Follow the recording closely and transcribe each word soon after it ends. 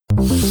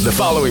The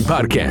following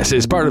podcast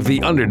is part of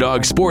the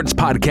Underdog Sports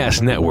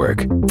Podcast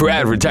Network. For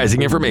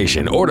advertising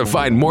information or to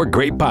find more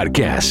great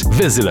podcasts,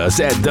 visit us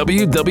at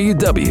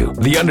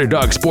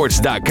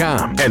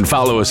www.theunderdogsports.com and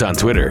follow us on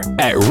Twitter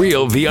at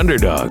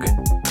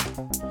RealTheUnderdog.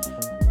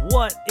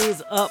 What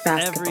is up,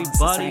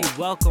 everybody?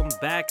 Welcome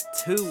back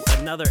to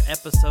another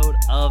episode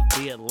of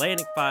The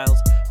Atlantic Files,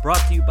 brought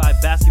to you by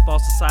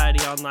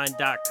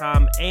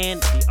BasketballSocietyOnline.com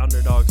and the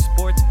Underdog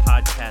Sports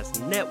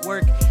Podcast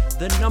Network,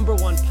 the number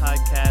one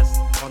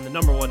podcast on the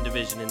number one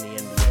division in the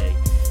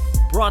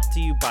NBA, brought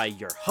to you by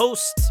your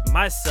hosts,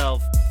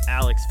 myself,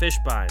 Alex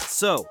Fishbein.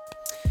 So,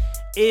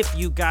 if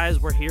you guys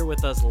were here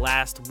with us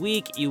last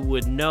week, you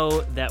would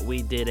know that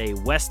we did a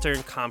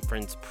Western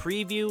Conference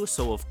preview.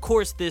 So, of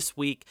course, this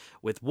week,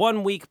 with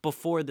 1 week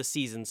before the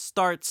season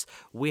starts,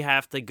 we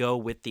have to go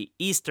with the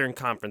Eastern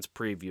Conference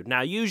preview.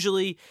 Now,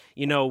 usually,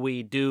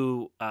 we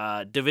do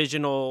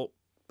divisional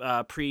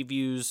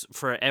previews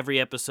for every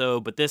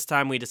episode, but this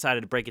time we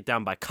decided to break it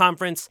down by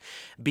conference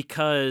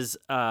because,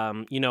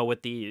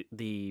 with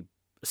the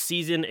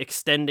season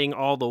extending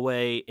all the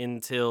way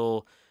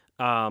until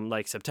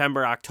like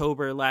September,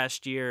 October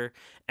last year,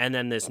 and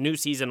then this new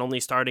season only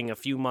starting a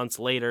few months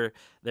later,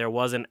 there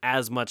wasn't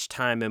as much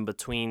time in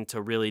between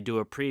to really do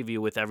a preview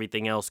with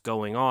everything else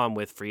going on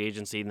with free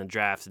agency and the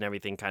drafts and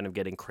everything kind of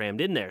getting crammed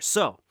in there.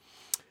 So,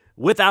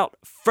 without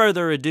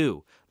further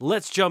ado,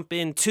 let's jump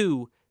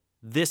into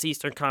this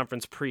Eastern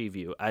Conference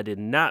preview. I did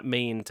not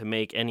mean to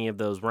make any of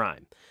those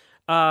rhyme.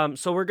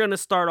 So we're going to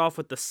start off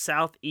with the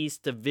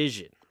Southeast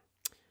Division.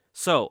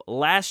 So,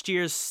 last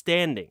year's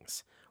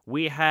standings.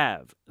 We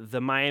have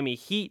the Miami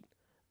Heat,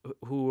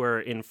 who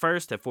are in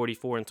first at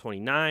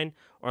 44-29,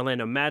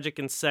 Orlando Magic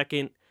in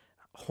second,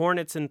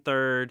 Hornets in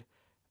third,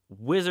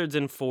 Wizards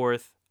in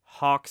fourth,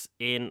 Hawks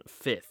in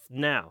fifth.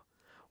 Now,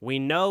 we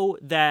know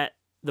that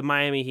the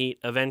Miami Heat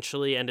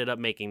eventually ended up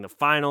making the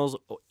finals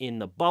in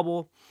the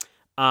bubble.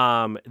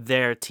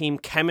 Their team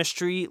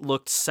chemistry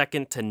looked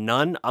second to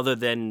none, other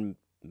than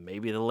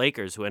maybe the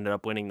Lakers, who ended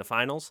up winning the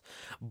finals.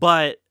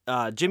 But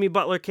Jimmy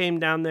Butler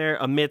came down there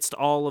amidst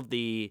all of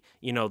the,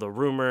 the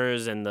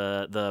rumors and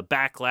the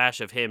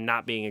backlash of him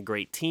not being a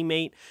great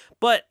teammate.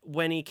 But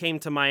when he came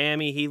to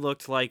Miami, he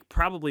looked like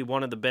probably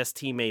one of the best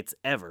teammates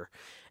ever,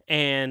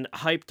 and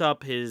hyped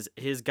up his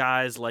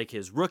guys, like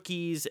his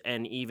rookies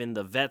and even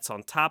the vets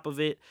on top of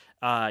it.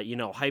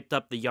 Hyped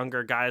up the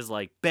younger guys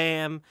like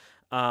Bam.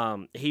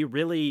 He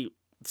really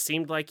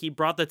seemed like he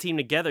brought the team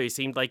together. He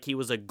seemed like he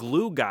was a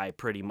glue guy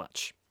pretty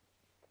much.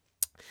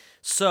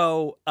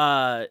 So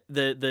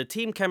the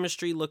team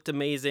chemistry looked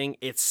amazing.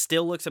 It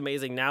still looks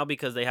amazing now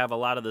because they have a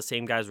lot of the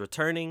same guys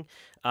returning.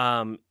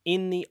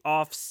 In the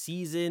off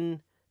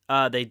season,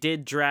 they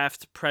did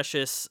draft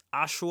Precious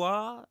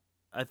Achiuwa.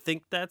 I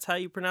think that's how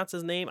you pronounce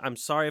his name. I'm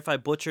sorry if I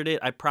butchered it.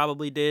 I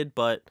probably did,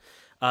 but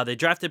they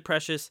drafted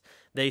Precious.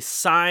 They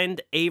signed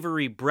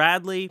Avery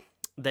Bradley.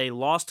 They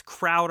lost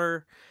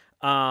Crowder.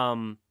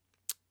 They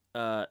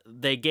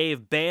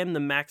gave Bam the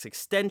max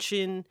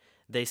extension.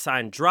 They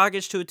signed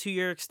Dragic to a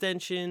 2-year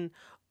extension.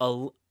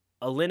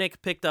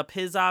 Olynyk picked up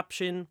his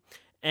option.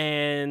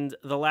 And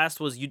the last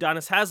was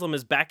Udonis Haslem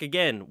is back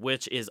again,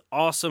 which is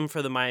awesome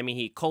for the Miami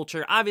Heat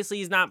culture. Obviously,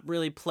 he's not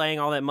really playing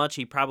all that much.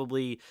 He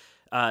probably,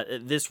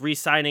 this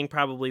re-signing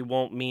probably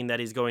won't mean that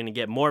he's going to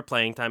get more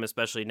playing time,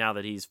 especially now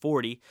that he's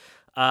 40.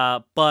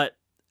 But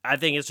I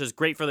think it's just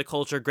great for the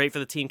culture, great for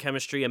the team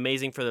chemistry,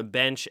 amazing for the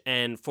bench,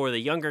 and for the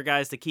younger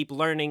guys to keep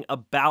learning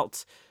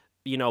about,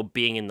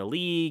 being in the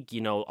league,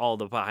 all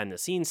the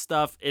behind-the-scenes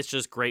stuff. It's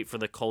just great for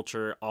the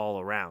culture all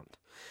around.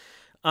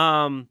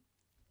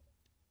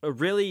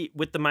 Really,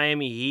 with the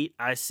Miami Heat,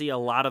 I see a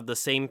lot of the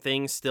same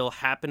things still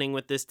happening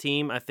with this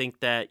team. I think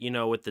that,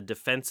 with the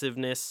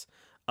defensiveness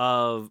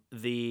of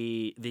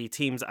the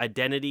team's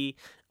identity,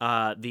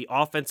 the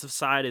offensive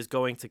side is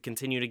going to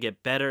continue to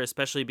get better,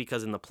 especially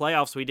because in the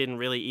playoffs we didn't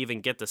really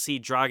even get to see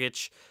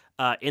Dragic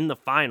in the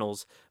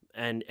finals,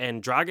 and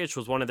Dragic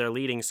was one of their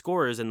leading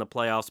scorers in the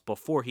playoffs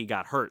before he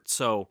got hurt.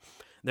 So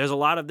there's a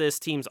lot of this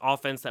team's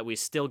offense that we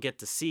still get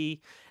to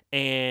see,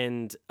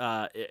 and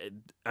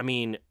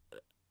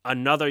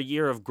another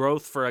year of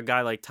growth for a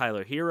guy like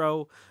Tyler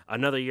Hero,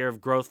 another year of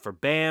growth for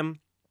Bam.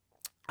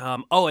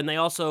 And they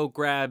also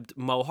grabbed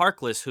Mo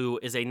Harkless, who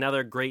is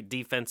another great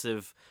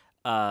defensive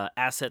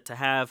asset to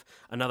have,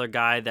 another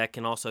guy that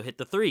can also hit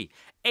the three.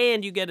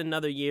 And you get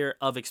another year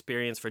of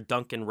experience for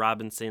Duncan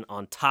Robinson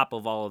on top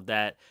of all of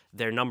that,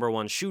 their number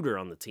one shooter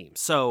on the team.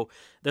 So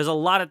there's a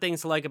lot of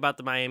things to like about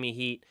the Miami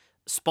Heat.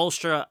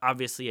 Spoelstra,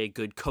 obviously a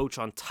good coach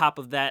on top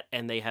of that,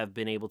 and they have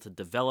been able to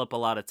develop a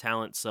lot of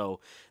talent, so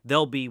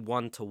they'll be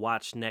one to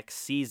watch next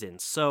season.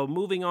 So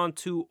moving on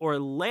to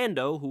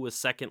Orlando, who was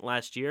second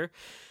last year.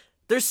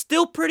 They're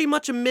still pretty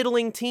much a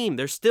middling team.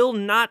 They're still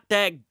not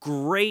that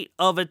great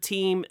of a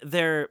team.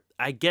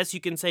 I guess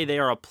you can say they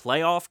are a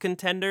playoff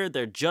contender.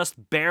 They're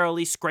just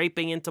barely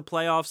scraping into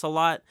playoffs a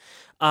lot.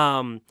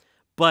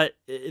 But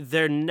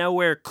they're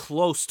nowhere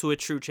close to a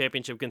true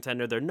championship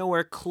contender. They're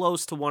nowhere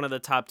close to one of the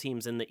top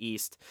teams in the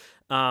East.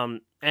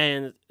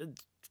 And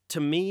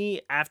to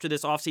me, after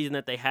this offseason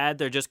that they had,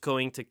 they're just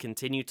going to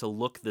continue to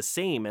look the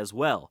same as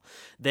well.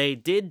 They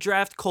did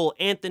draft Cole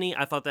Anthony.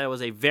 I thought that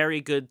was a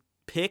very good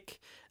pick,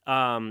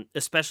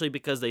 especially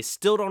because they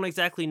still don't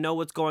exactly know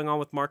what's going on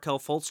with Markelle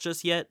Fultz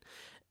just yet.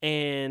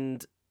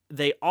 And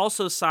they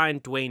also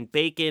signed Dwayne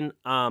Bacon.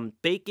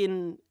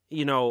 Bacon,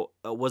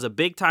 was a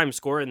big-time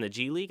scorer in the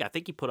G League. I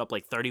think he put up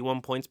like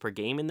 31 points per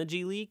game in the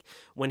G League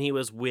when he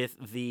was with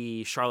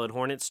the Charlotte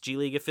Hornets G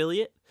League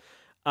affiliate.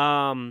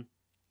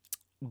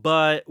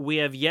 But we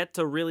have yet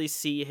to really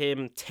see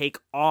him take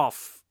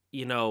off,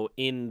 in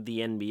the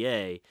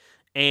NBA.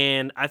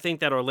 And I think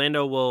that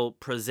Orlando will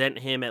present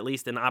him at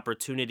least an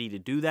opportunity to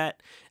do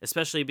that,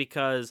 especially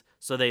because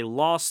they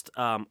lost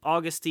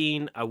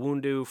Augustine,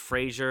 Awundu,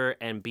 Frazier,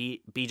 and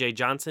BJ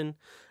Johnson.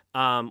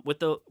 With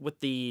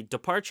the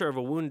departure of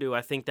Awundu,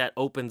 I think that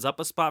opens up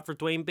a spot for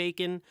Dwayne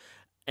Bacon.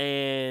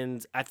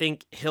 And I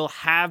think he'll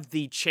have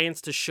the chance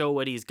to show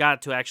what he's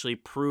got to actually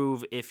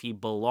prove if he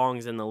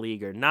belongs in the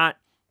league or not.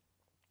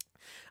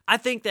 I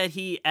think that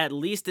he at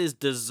least is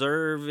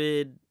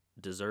deserved.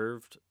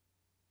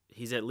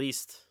 He's at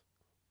least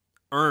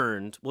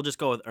earned. We'll just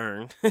go with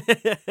earned.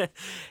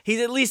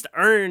 He's at least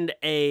earned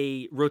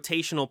a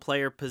rotational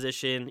player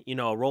position,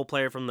 a role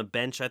player from the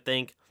bench, I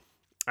think.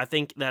 I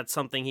think that's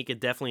something he could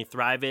definitely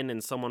thrive in,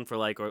 and someone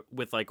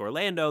with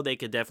Orlando, they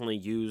could definitely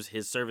use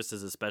his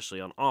services,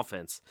 especially on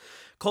offense.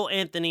 Cole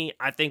Anthony,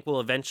 I think, will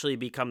eventually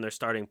become their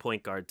starting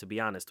point guard, to be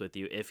honest with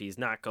you, if he's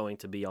not going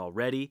to be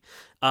already.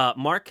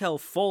 Markelle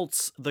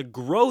Fultz, the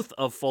growth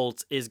of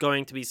Fultz is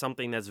going to be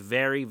something that's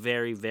very,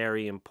 very,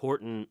 very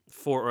important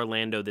for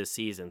Orlando this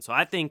season. So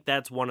I think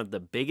that's one of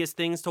the biggest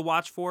things to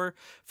watch for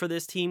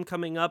this team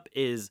coming up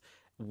is,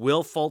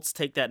 will Fultz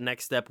take that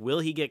next step? Will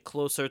he get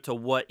closer to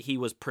what he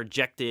was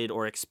projected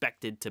or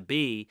expected to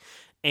be?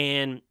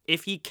 And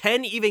if he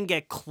can even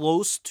get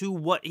close to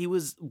what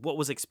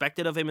was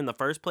expected of him in the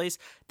first place,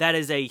 that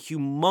is a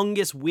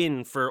humongous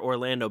win for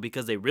Orlando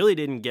because they really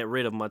didn't get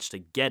rid of much to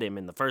get him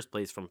in the first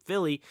place from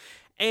Philly.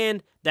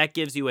 And that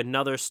gives you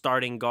another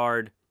starting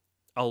guard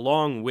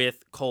along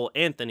with Cole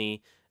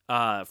Anthony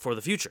for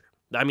the future.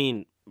 I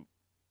mean,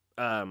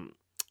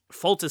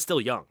 Fultz is still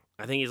young.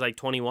 I think he's like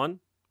 21.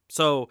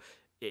 So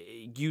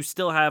you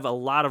still have a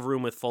lot of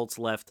room with Fultz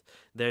left.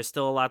 There's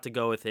still a lot to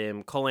go with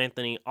him. Cole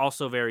Anthony,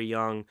 also very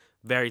young,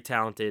 very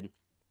talented.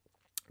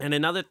 And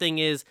another thing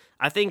is,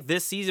 I think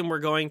this season we're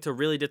going to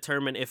really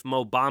determine if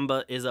Mo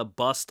Bamba is a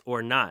bust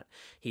or not.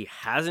 He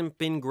hasn't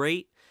been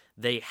great.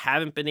 They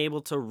haven't been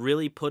able to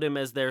really put him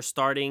as their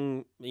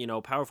starting,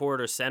 power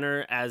forward or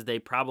center as they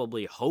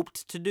probably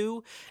hoped to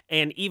do.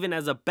 And even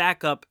as a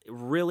backup,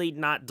 really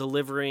not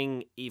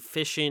delivering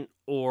efficient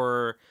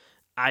or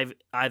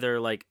either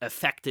like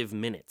effective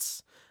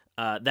minutes.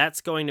 That's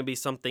going to be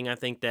something I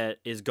think that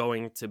is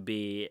going to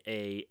be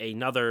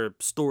another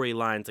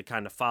storyline to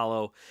kind of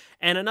follow.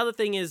 And another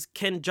thing is,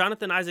 can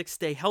Jonathan Isaac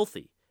stay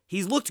healthy?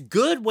 He's looked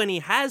good when he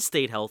has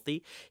stayed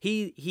healthy.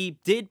 He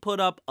did put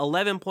up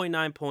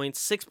 11.9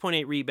 points,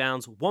 6.8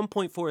 rebounds,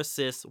 1.4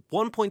 assists,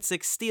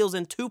 1.6 steals,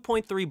 and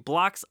 2.3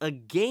 blocks a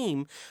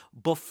game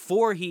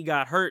before he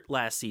got hurt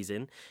last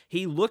season.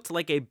 He looked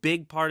like a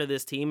big part of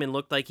this team and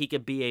looked like he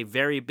could be a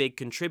very big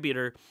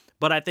contributor.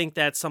 But I think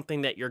that's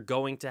something that you're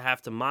going to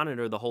have to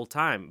monitor the whole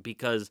time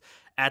because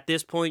at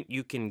this point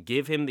you can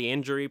give him the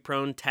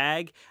injury-prone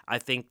tag. I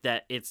think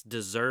that it's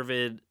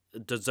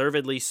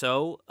deservedly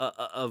so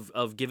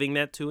of giving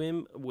that to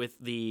him with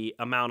the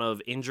amount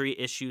of injury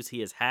issues he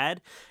has had,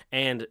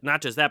 and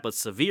not just that, but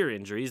severe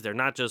injuries. They're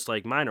not just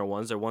like minor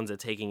ones, they're ones that are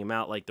taking him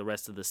out like the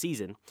rest of the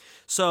season.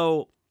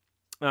 So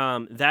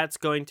that's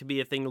going to be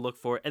a thing to look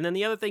for. And then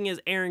the other thing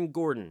is Aaron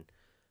Gordon.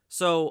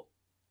 So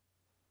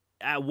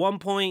at one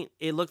point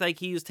it looked like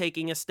he was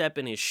taking a step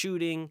in his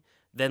shooting.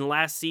 Then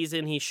last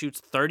season he shoots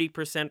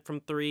 30%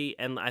 from three,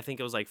 and I think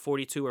it was like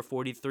 42 or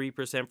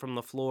 43% from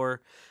the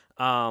floor.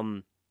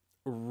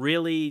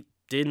 Really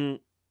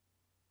didn't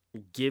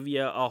give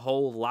you a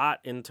whole lot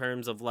in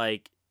terms of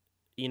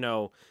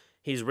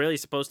he's really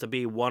supposed to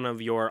be one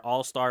of your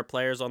all-star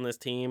players on this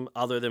team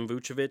other than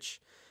Vucevic,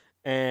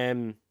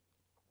 and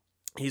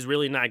he's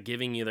really not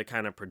giving you the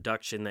kind of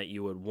production that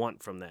you would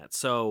want from that.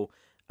 So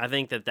I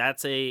think that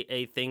that's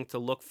a thing to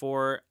look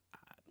for.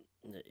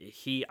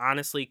 He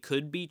honestly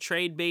could be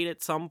trade bait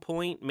at some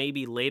point,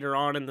 maybe later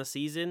on in the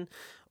season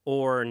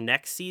or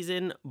next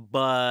season,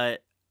 but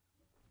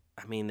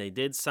I mean, they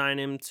did sign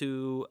him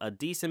to a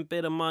decent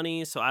bit of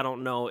money, so I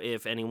don't know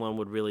if anyone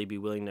would really be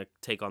willing to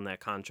take on that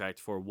contract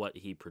for what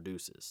he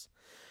produces.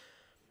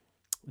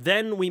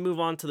 Then we move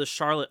on to the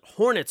Charlotte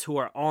Hornets, who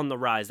are on the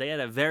rise. They had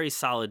a very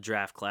solid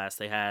draft class.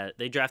 They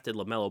drafted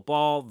LaMelo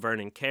Ball,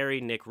 Vernon Carey,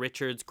 Nick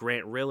Richards,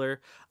 Grant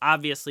Riller.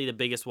 Obviously, the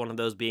biggest one of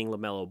those being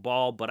LaMelo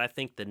Ball, but I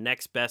think the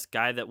next best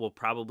guy that will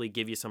probably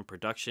give you some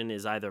production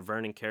is either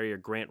Vernon Carey or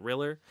Grant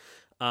Riller.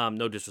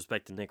 No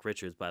disrespect to Nick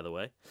Richards, by the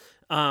way.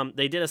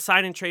 They did a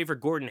sign and trade for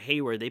Gordon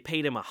Hayward. They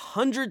paid him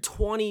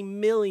 $120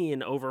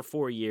 million over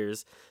 4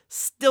 years.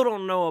 Still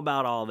don't know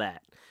about all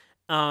that.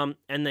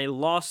 And they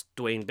lost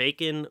Dwayne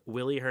Bacon,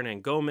 Willie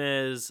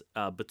Hernangomez,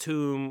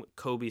 Batum,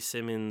 Kobe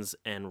Simmons,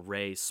 and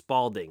Ray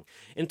Spalding.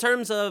 In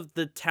terms of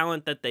the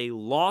talent that they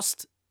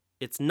lost,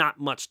 it's not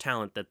much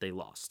talent that they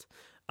lost.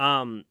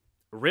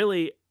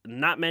 Really,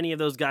 not many of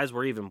those guys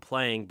were even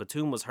playing.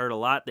 Batum was hurt a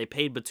lot. They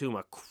paid Batum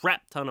a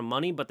crap ton of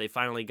money, but they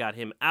finally got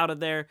him out of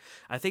there.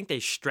 I think they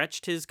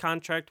stretched his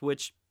contract,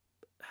 which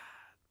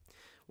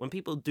when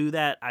people do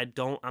that,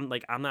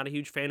 I'm not a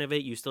huge fan of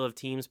it. You still have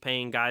teams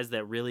paying guys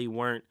that really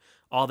weren't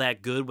all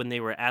that good when they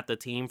were at the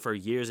team for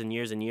years and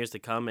years and years to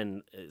come,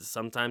 and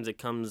sometimes it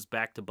comes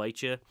back to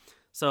bite you.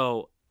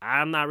 So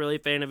I'm not really a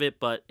fan of it,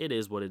 but it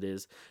is what it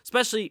is.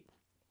 Especially,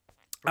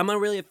 I'm not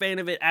really a fan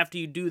of it after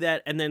you do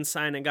that and then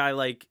sign a guy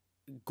like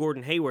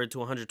Gordon Hayward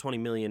to a $120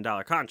 million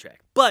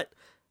contract. But,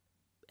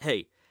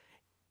 hey,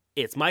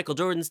 it's Michael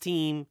Jordan's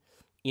team.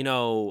 You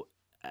know,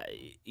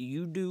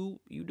 you do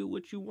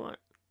what you want.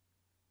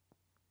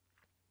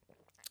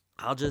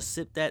 I'll just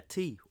sip that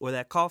tea or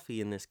that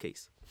coffee in this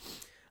case.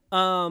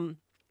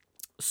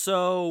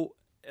 So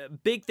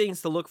big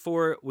things to look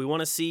for. We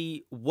want to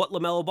see what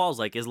LaMelo Ball's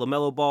like. Is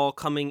LaMelo Ball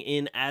coming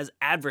in as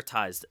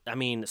advertised? I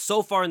mean,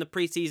 so far in the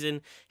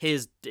preseason,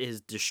 his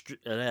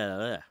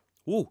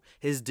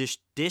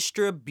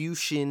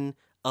distribution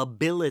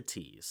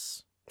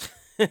abilities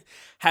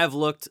have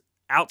looked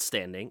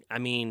outstanding. I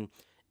mean,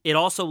 it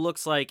also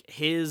looks like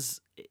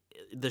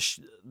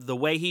the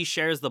way he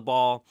shares the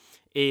ball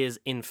is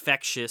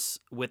infectious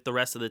with the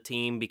rest of the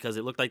team, because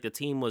it looked like the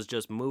team was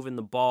just moving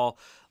the ball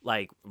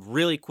like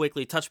really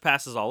quickly, touch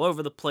passes all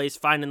over the place,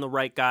 finding the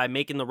right guy,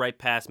 making the right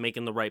pass,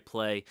 making the right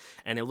play,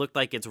 and it looked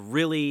like it's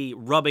really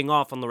rubbing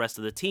off on the rest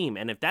of the team.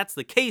 And if that's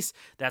the case,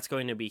 that's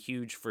going to be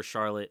huge for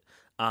Charlotte,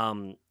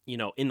 in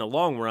the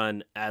long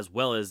run, as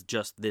well as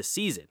just this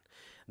season.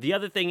 The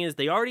other thing is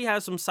they already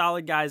have some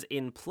solid guys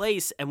in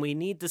place, and we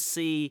need to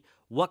see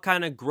what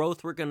kind of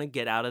growth we're going to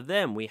get out of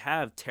them. We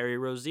have Terry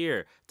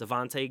Rozier,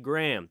 Devontae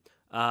Graham,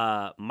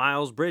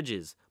 Miles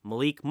Bridges,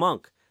 Malik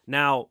Monk.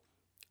 Now,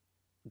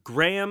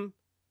 Graham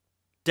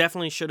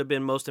definitely should have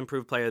been Most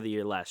Improved Player of the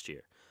Year last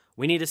year.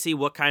 We need to see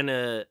what kind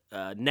of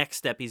next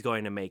step he's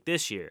going to make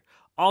this year.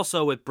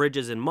 Also, with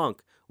Bridges and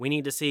Monk, we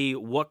need to see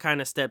what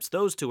kind of steps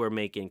those two are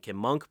making. Can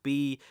Monk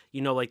be,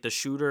 like the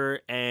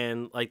shooter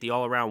and like the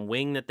all-around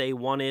wing that they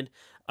wanted?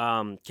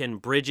 Can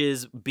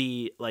Bridges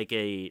be like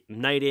a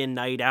night in,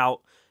 night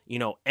out,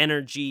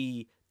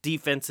 energy,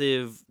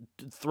 defensive,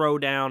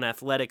 throwdown,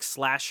 athletic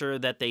slasher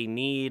that they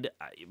need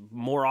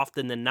more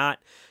often than not?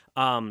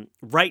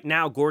 Right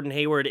now, Gordon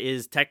Hayward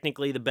is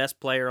technically the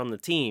best player on the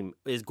team.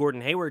 Is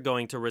Gordon Hayward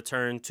going to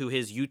return to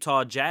his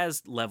Utah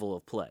Jazz level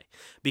of play?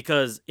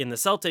 Because in the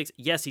Celtics,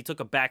 yes, he took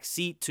a back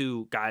seat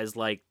to guys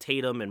like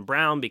Tatum and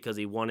Brown because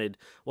he wanted,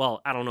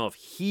 I don't know if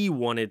he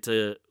wanted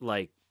to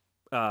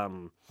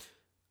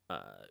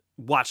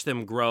watch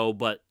them grow,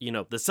 but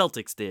the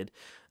Celtics did.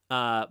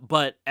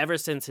 But ever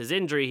since his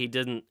injury, he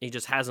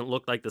just hasn't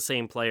looked like the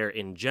same player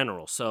in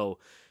general. So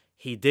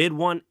he did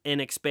want an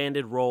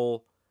expanded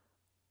role.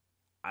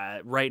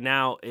 Right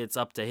now, it's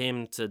up to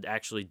him to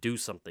actually do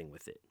something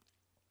with it.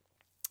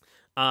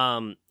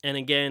 And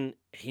again,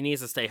 he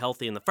needs to stay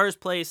healthy in the first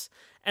place.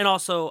 And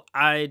also,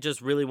 I just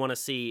really want to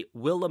see,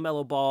 will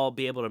LaMelo Ball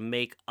be able to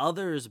make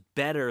others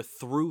better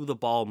through the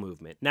ball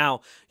movement?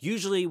 Now,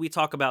 usually we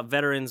talk about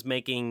veterans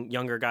making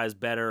younger guys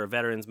better, or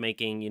veterans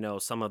making,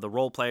 some of the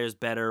role players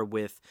better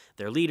with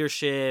their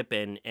leadership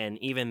and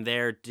even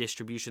their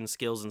distribution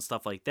skills and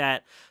stuff like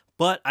that.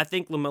 But I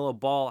think LaMelo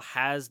Ball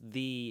has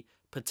the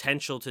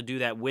potential to do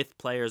that with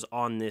players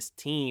on this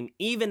team,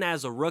 even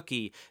as a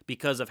rookie,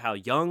 because of how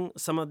young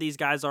some of these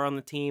guys are on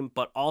the team,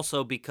 but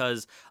also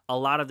because a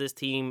lot of this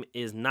team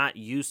is not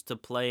used to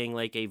playing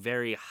like a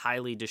very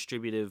highly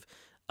distributive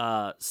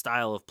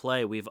style of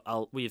play.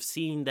 We've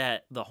seen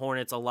that the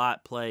Hornets a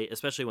lot play,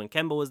 especially when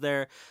Kemba was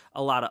there,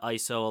 a lot of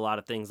ISO, a lot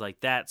of things like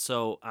that.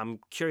 So I'm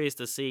curious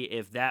to see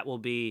if that will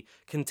be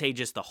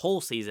contagious the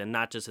whole season,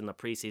 not just in the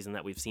preseason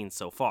that we've seen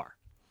so far.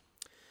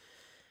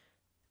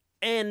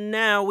 And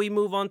now we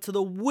move on to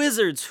the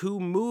Wizards, who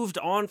moved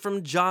on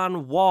from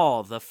John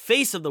Wall, the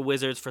face of the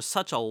Wizards for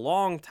such a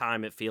long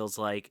time, it feels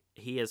like.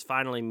 He has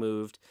finally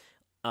moved.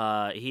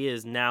 He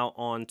is now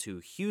on to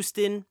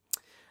Houston.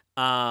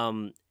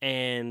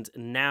 And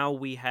now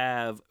we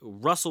have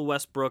Russell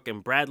Westbrook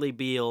and Bradley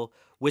Beal,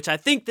 which I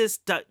think this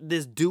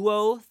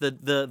duo,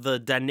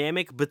 the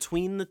dynamic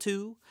between the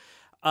two,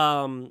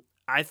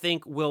 I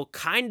think will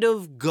kind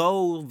of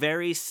go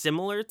very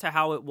similar to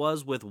how it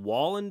was with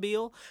Wall and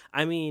Beal.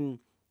 I mean,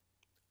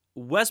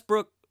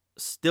 Westbrook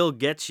still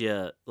gets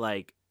you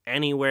like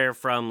anywhere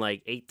from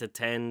like 8 to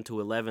 10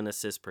 to 11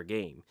 assists per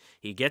game.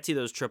 He gets you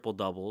those triple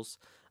doubles.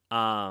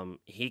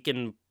 He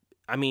can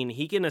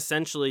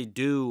essentially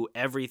do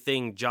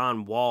everything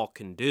John Wall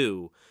can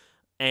do,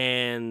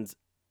 and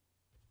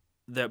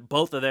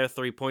both of their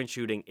 3-point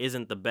shooting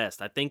isn't the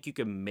best. I think you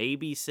can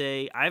maybe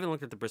say, I haven't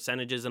looked at the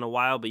percentages in a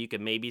while, but you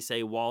can maybe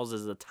say Wall's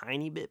is a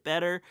tiny bit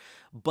better.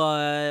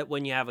 But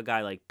when you have a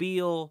guy like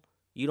Beal,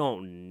 you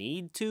don't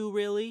need to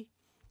really.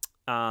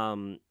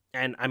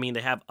 And, I mean,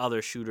 they have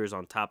other shooters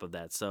on top of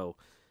that. So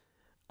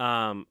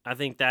I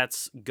think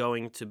that's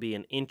going to be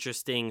an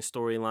interesting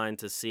storyline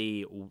to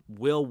see.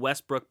 Will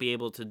Westbrook be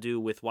able to do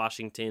with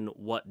Washington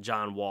what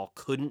John Wall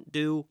couldn't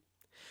do?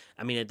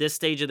 I mean, at this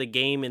stage of the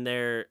game, and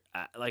they're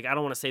like, I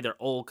don't want to say they're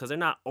old because they're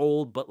not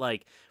old, but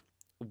like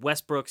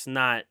Westbrook's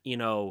not,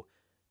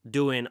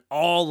 doing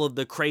all of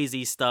the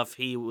crazy stuff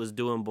he was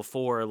doing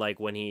before, like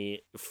when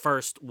he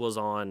first was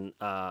on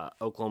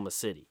Oklahoma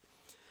City.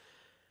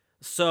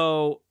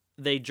 So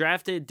they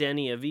drafted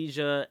Deni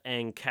Avdija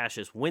and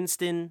Cassius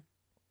Winston.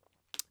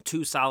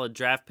 2 solid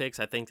draft picks.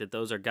 I think that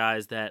those are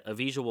guys that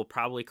Avdija will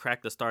probably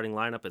crack the starting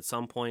lineup at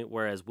some point,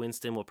 whereas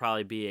Winston will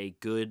probably be a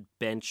good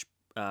bench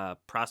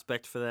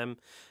prospect for them.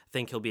 I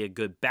think he'll be a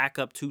good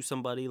backup to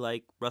somebody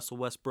like Russell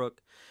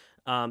Westbrook.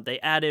 They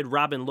added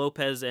Robin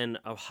Lopez and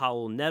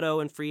Raul Neto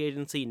in free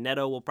agency.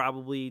 Neto will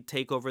probably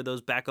take over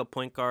those backup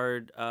point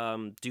guard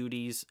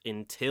duties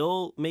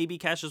until maybe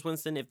Cassius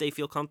Winston, if they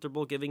feel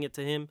comfortable giving it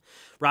to him.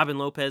 Robin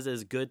Lopez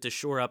is good to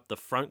shore up the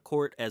front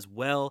court as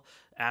well.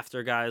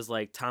 After guys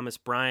like Thomas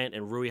Bryant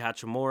and Rui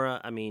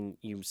Hachimura, I mean,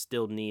 you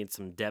still need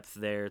some depth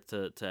there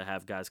to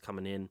have guys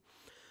coming in.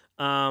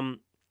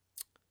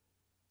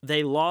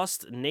 They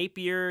lost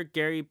Napier,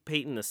 Gary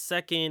Payton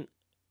II,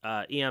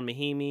 Ian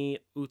Mahimi,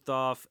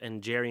 Uthoff,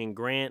 and Jerian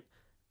Grant.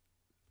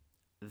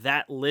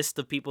 That list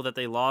of people that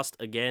they lost,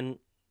 again,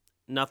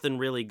 nothing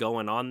really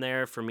going on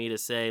there for me to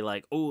say,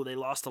 like, oh, they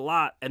lost a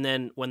lot. And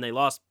then when they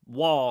lost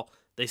Wall,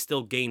 they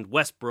still gained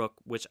Westbrook,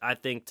 which I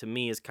think to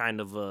me is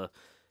kind of a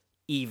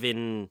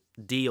even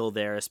deal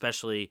there,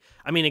 especially.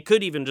 I mean, it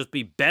could even just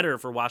be better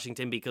for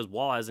Washington because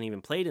Wall hasn't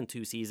even played in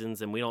 2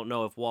 seasons, and we don't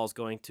know if Wall's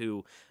going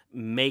to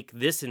make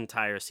this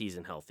entire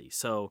season healthy.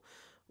 So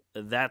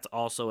that's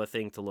also a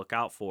thing to look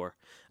out for.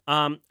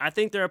 I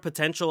think they're a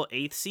potential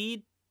 8th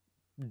seed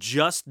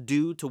just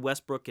due to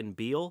Westbrook and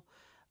Beal.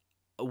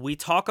 We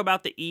talk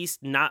about the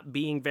East not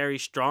being very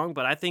strong,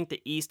 but I think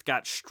the East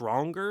got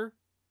stronger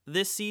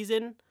this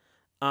season,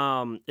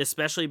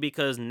 especially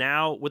because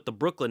now with the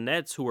Brooklyn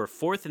Nets, who are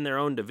 4th in their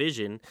own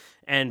division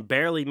and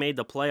barely made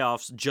the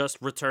playoffs, just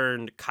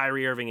returned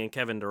Kyrie Irving and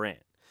Kevin Durant.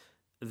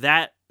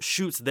 That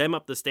shoots them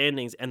up the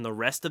standings, and the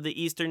rest of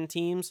the Eastern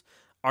teams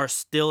are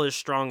still as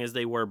strong as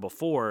they were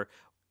before.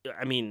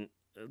 I mean,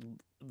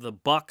 the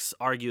Bucks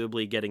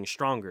arguably getting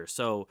stronger.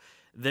 So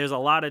there's a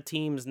lot of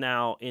teams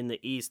now in the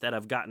East that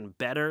have gotten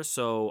better.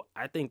 So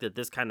I think that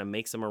this kind of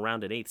makes them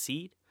around an 8th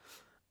seed.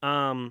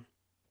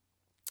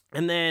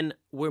 And then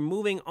we're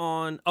moving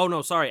on. Oh,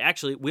 no, sorry.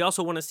 Actually, we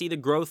also want to see the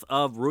growth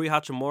of Rui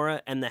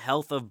Hachimura and the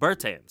health of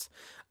Bertans.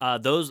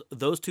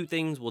 Those 2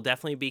 things will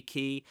definitely be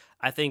key.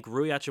 I think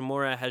Rui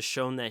Hachimura has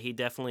shown that he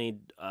definitely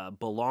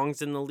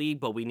belongs in the league,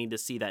 but we need to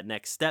see that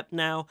next step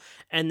now.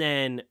 And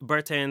then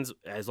Bertans,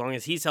 as long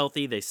as he's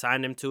healthy, they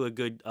signed him to a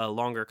good,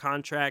 longer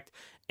contract,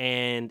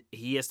 and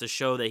he has to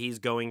show that he's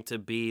going to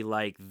be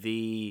like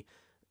the,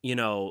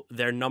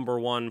 their number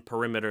 1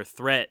 perimeter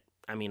threat.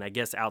 I mean, I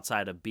guess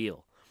outside of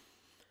Beal.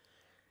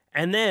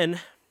 And then,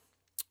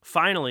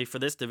 finally, for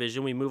this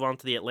division, we move on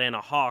to the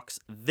Atlanta Hawks.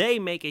 They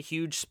make a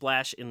huge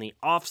splash in the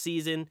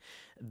offseason.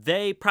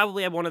 They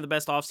probably have one of the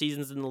best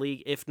offseasons in the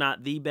league, if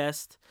not the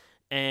best.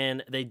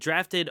 And they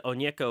drafted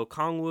Onyeka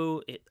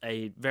Okongwu,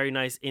 a very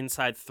nice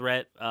inside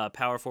threat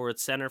power forward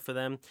center for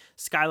them.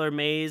 Skylar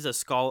Mays,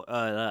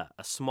 a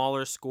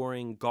smaller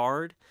scoring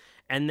guard.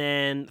 And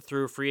then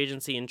through free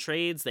agency and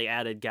trades, they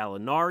added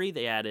Gallinari,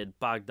 they added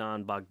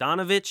Bogdan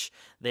Bogdanovic,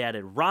 they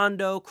added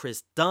Rondo,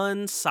 Chris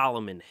Dunn,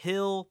 Solomon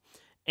Hill,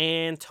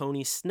 and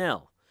Tony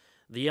Snell.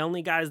 The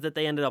only guys that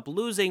they ended up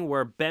losing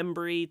were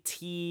Bembry,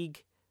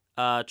 Teague,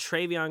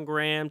 Travion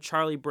Graham,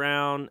 Charlie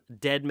Brown,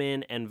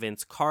 Dedmon, and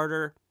Vince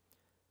Carter.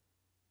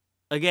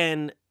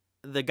 Again,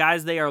 the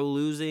guys they are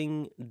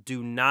losing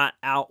do not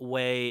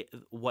outweigh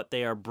what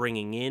they are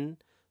bringing in.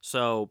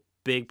 So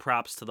big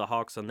props to the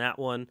Hawks on that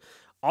one.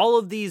 All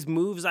of these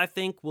moves, I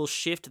think, will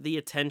shift the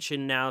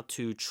attention now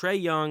to Trae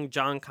Young,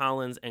 John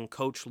Collins, and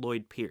Coach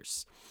Lloyd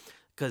Pierce.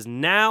 Because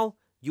now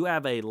you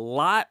have a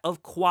lot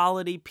of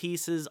quality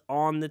pieces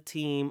on the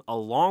team,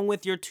 along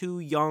with your 2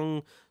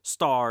 young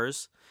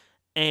stars,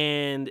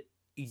 and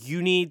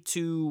you need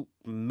to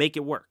make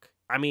it work.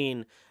 I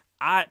mean,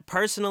 I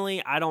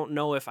don't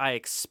know if I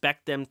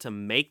expect them to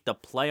make the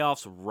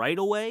playoffs right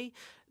away.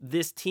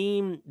 This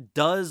team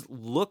does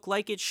look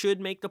like it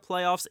should make the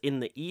playoffs in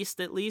the East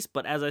at least,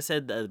 but as I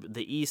said,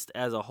 the East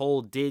as a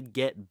whole did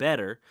get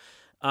better.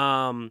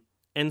 And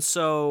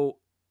so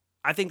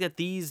I think that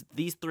these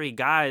 3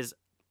 guys,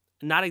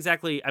 not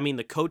exactly, I mean,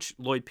 the coach,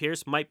 Lloyd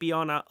Pierce, might be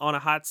on a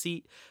hot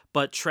seat,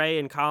 but Trae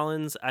and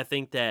Collins, I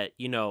think that,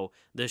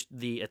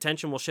 the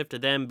attention will shift to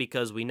them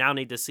because we now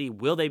need to see,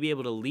 will they be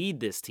able to lead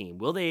this team?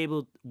 Will they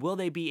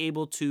be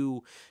able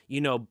to,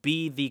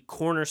 be the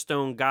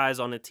cornerstone guys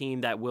on a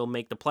team that will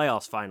make the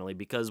playoffs finally?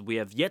 Because we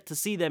have yet to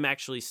see them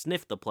actually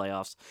sniff the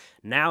playoffs.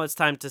 Now it's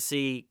time to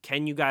see,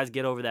 can you guys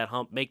get over that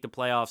hump, make the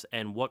playoffs,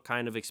 and what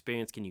kind of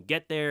experience can you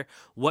get there?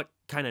 What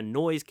kind of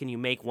noise can you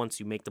make once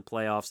you make the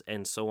playoffs,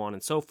 and so on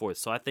and so forth.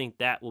 So I think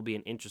that will be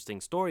an interesting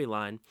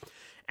storyline.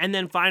 And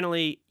then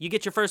finally, you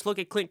get your first look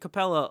at Clint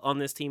Capella on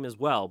this team as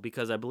well,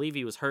 because I believe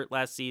he was hurt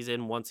last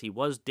season once he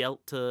was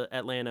dealt to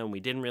Atlanta, and we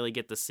didn't really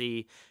get to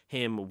see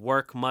him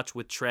work much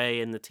with Trey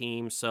and the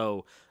team.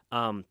 So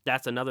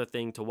that's another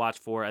thing to watch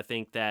for. I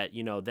think that,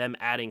 them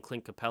adding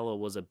Clint Capella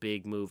was a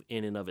big move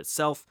in and of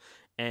itself,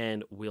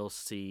 and we'll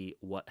see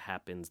what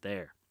happens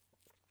there.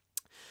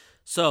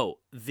 So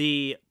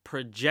the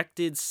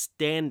projected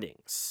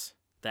standings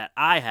that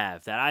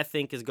I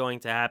think is going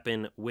to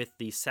happen with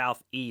the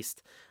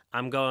Southeast,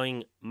 I'm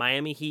going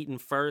Miami Heat in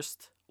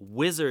first,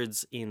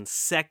 Wizards in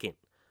second,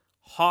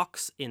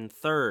 Hawks in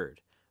third,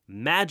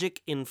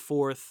 Magic in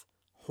fourth,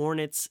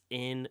 Hornets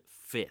in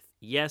fifth.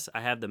 Yes,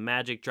 I have the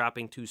Magic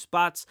dropping 2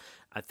 spots.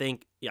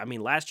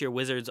 Last year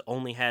Wizards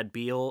only had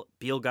Beal.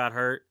 Beal got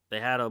hurt. They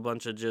had a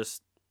bunch of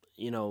just,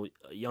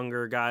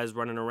 younger guys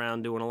running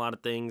around doing a lot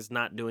of things,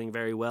 not doing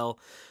very well.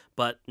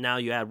 But now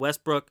you add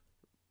Westbrook.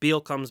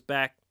 Beal comes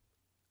back.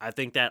 I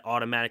think that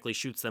automatically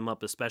shoots them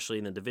up, especially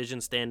in the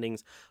division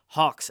standings.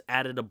 Hawks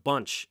added a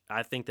bunch.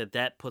 I think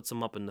that puts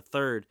them up in the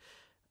third.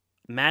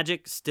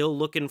 Magic still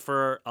looking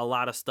for a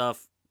lot of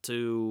stuff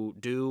to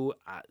do.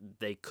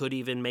 They could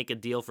even make a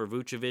deal for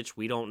Vucevic.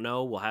 We don't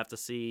know. We'll have to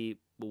see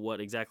what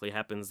exactly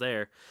happens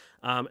there.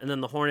 And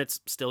then the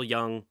Hornets, still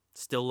young,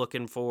 still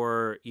looking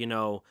for,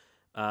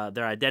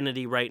 their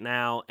identity right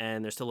now,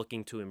 and they're still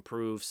looking to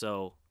improve,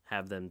 so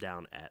have them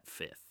down at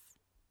fifth.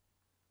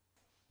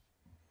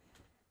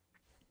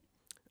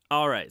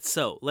 All right,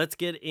 so let's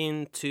get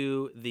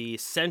into the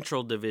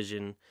Central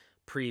Division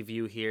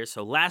preview here.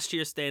 So last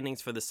year's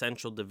standings for the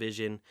Central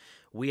Division,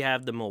 we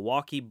have the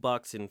Milwaukee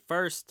Bucks in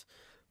first,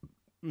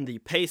 the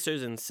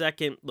Pacers in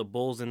second, the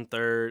Bulls in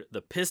third,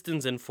 the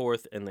Pistons in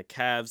fourth, and the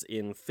Cavs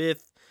in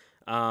fifth.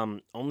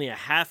 Only a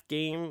half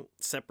game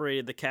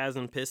separated the Cavs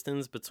and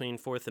Pistons between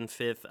fourth and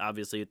fifth.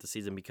 Obviously, with the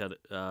season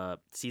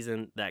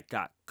that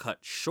got cut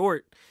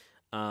short,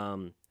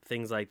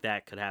 things like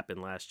that could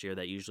happen last year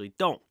that usually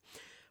don't.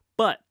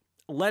 But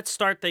let's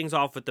start things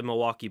off with the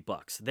Milwaukee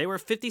Bucks. They were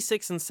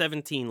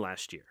 56-17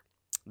 last year.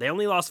 They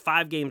only lost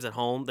 5 games at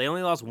home. They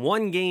only lost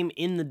 1 game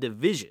in the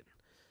division.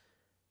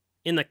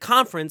 In the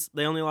conference,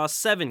 they only lost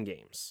 7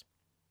 games.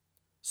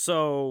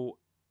 So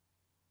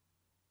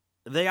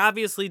they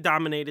obviously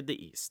dominated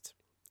the East.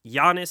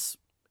 Giannis,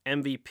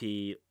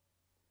 MVP.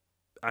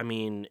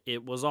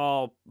 It was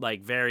all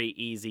very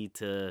easy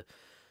to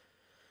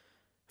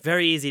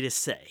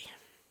say.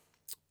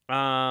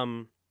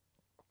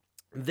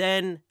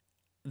 Then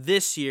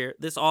this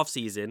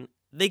offseason,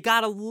 they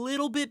got a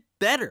little bit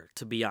better,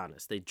 to be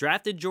honest. They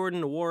drafted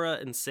Jordan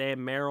Nwora and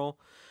Sam Merrill.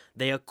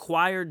 They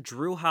acquired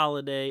Drew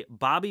Holiday,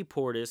 Bobby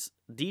Portis,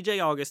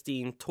 DJ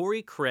Augustine,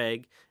 Torrey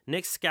Craig,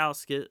 Nick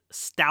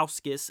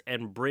Stauskas,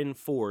 and Bryn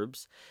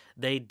Forbes.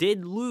 They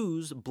did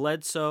lose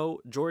Bledsoe,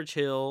 George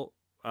Hill,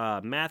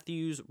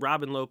 Matthews,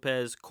 Robin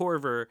Lopez,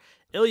 Korver,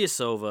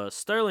 Ilyasova,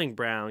 Sterling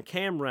Brown,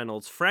 Cam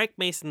Reynolds, Frank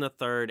Mason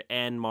III,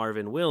 and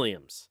Marvin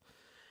Williams.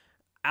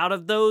 Out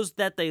of those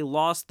that they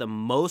lost, the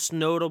most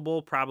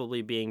notable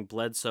probably being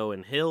Bledsoe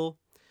and Hill.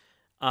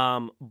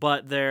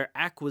 But their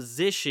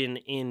acquisition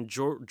in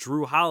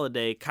Drew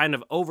Holiday kind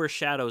of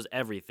overshadows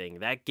everything.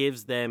 That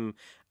gives them,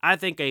 I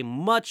think, a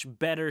much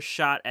better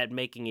shot at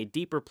making a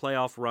deeper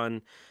playoff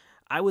run.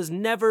 I was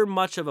never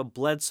much of a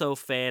Bledsoe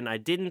fan. I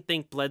didn't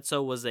think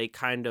Bledsoe was a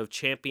kind of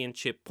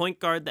championship point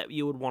guard that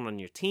you would want on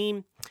your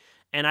team.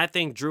 And I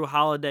think Drew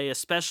Holiday,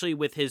 especially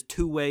with his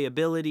two-way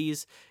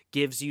abilities,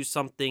 gives you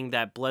something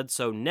that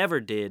Bledsoe never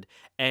did,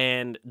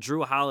 and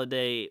Drew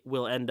Holiday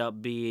will end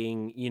up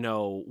being,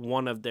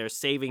 one of their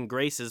saving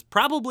graces,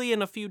 probably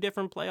in a few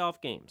different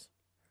playoff games.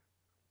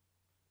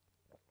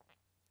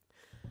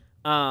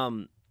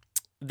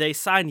 They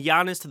signed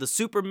Giannis to the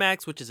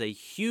Supermax, which is a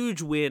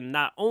huge win,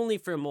 not only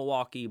for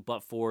Milwaukee,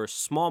 but for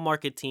small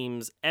market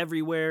teams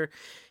everywhere.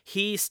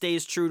 He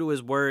stays true to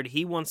his word.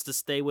 He wants to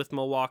stay with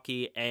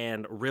Milwaukee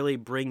and really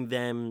bring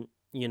them,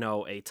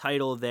 a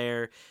title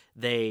there.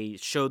 They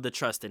showed the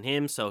trust in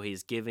him, so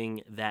he's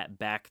giving that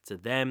back to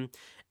them.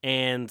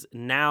 And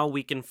now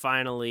we can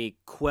finally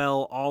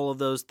quell all of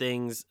those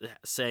things,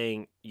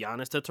 saying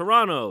Giannis to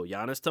Toronto,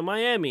 Giannis to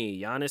Miami,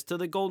 Giannis to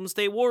the Golden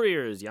State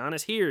Warriors,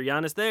 Giannis here,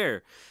 Giannis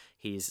there.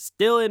 He's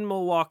still in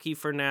Milwaukee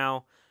for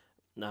now.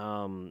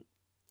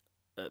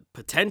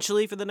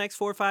 Potentially for the next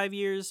 4 or 5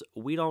 years.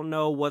 We don't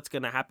know what's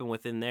going to happen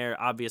within there.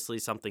 Obviously,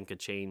 something could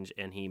change,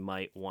 and he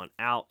might want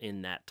out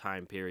in that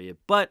time period.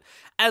 But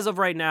as of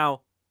right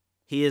now,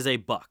 he is a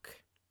Buck.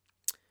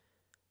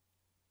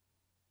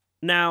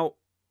 Now,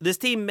 this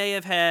team may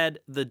have had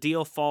the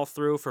deal fall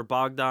through for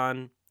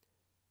Bogdan,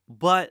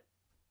 but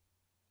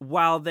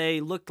while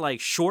they looked like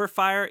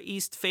surefire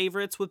East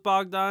favorites with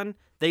Bogdan,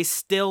 they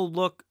still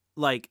look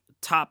like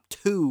top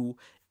 2.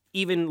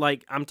 Even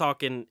I'm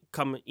talking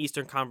come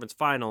Eastern Conference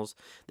Finals,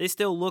 they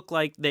still look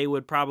like they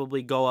would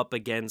probably go up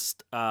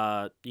against,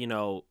 Kyrie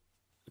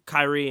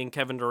and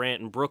Kevin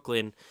Durant in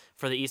Brooklyn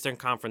for the Eastern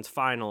Conference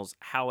Finals.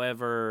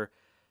 However,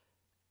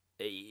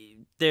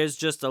 there's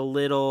just a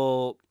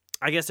little,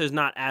 I guess there's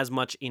not as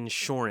much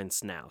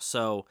insurance now.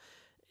 So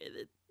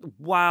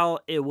while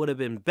it would have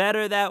been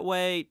better that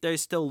way, they're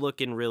still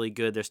looking really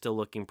good. They're still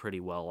looking pretty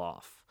well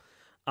off.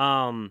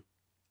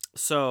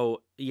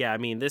 So, yeah, I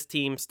mean, this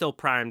team still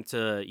primed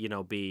to,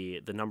 be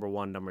the number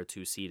 1, number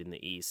 2 seed in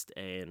the East.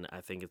 And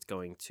I think it's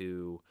going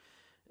to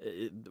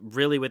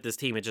really with this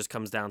team, it just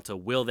comes down to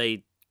will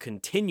they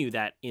continue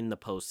that in the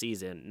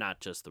postseason, not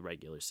just the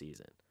regular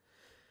season.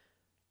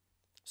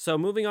 So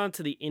moving on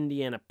to the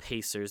Indiana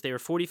Pacers, they were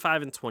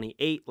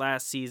 45-28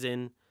 last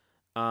season.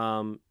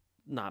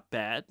 Not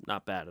bad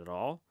at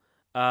all.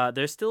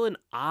 They're still an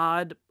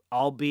odd,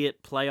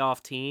 albeit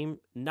playoff team,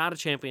 not a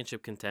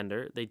championship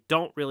contender. They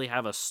don't really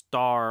have a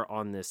star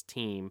on this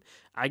team.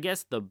 I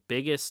guess the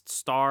biggest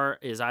star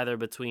is either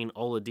between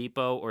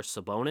Oladipo or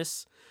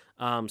Sabonis.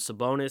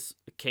 Sabonis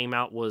came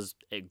out, was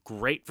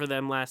great for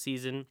them last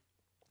season.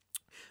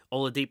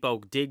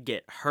 Oladipo did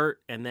get hurt,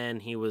 and then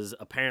he was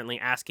apparently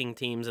asking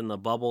teams in the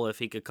bubble if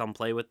he could come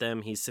play with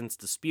them. He's since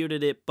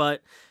disputed it,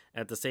 but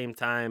at the same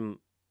time,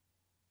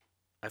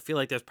 I feel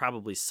like there's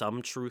probably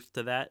some truth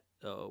to that,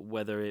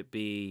 whether it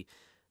be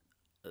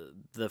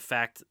the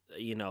fact,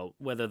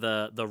 whether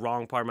the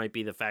wrong part might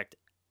be the fact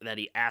that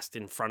he asked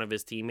in front of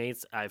his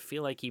teammates. I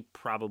feel like he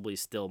probably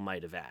still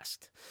might have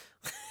asked.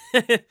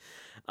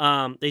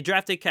 They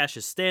drafted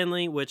Cassius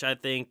Stanley, which I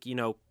think,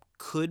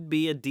 could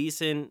be a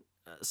decent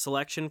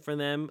selection for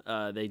them.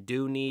 They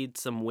do need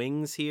some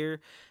wings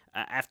here.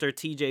 After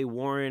TJ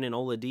Warren and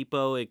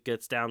Oladipo, it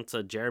gets down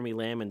to Jeremy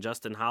Lamb and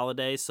Justin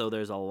Holiday, so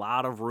there's a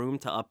lot of room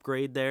to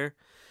upgrade there.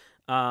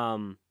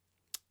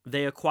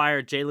 They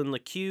acquired Jalen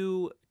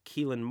LeCue,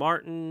 Keelan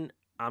Martin,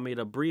 Amit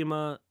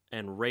Abrima,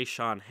 and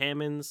Rayshawn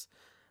Hammonds.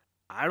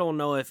 I don't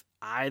know if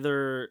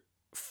either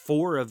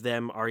 4 of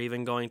them are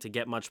even going to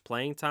get much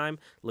playing time.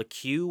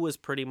 LeCue was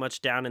pretty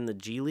much down in the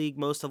G League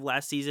most of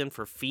last season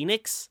for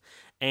Phoenix.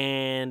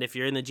 And if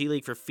you're in the G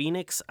League for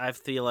Phoenix, I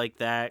feel like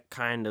that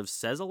kind of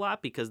says a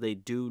lot because they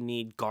do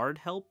need guard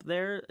help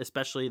there,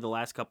 especially the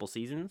last couple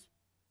seasons.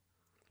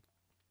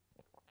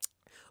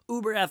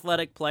 Uber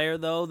athletic player,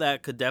 though,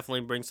 that could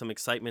definitely bring some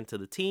excitement to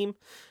the team.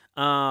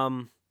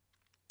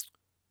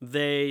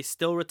 They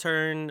still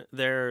return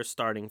their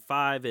starting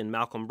 5 in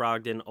Malcolm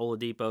Brogdon,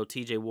 Oladipo,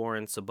 TJ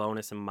Warren,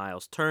 Sabonis, and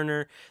Miles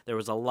Turner. There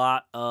was a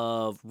lot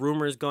of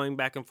rumors going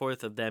back and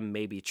forth of them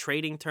maybe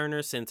trading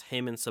Turner since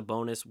him and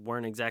Sabonis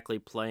weren't exactly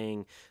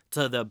playing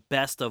to the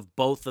best of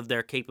both of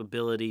their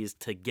capabilities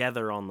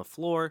together on the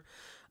floor.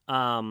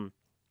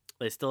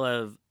 They still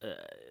have,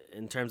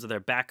 in terms of their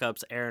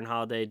backups, Aaron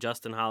Holiday,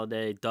 Justin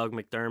Holiday, Doug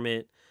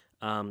McDermott,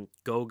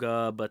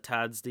 Goga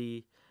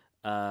Batadze,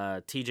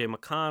 TJ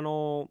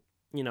McConnell.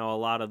 A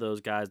lot of those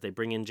guys. They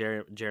bring in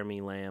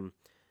Jeremy Lamb.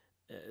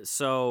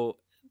 So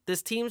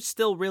this team's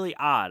still really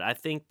odd. I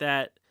think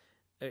that,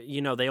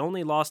 they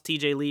only lost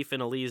TJ Leaf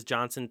and Elias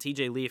Johnson.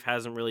 TJ Leaf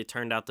hasn't really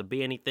turned out to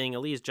be anything.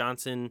 Elias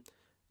Johnson,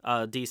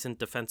 a decent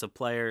defensive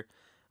player,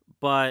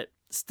 but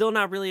still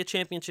not really a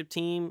championship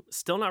team.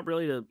 Still not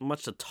really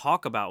much to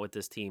talk about with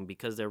this team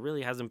because there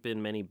really hasn't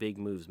been many big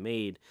moves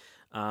made.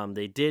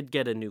 They did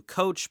get a new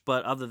coach,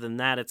 but other than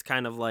that, it's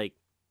kind of like,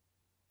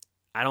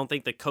 I don't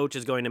think the coach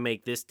is going to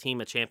make this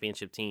team a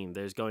championship team.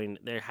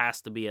 There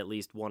has to be at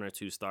least 1 or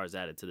 2 stars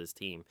added to this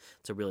team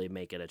to really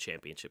make it a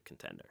championship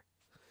contender.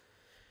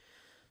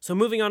 So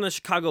moving on to the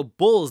Chicago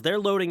Bulls, they're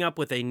loading up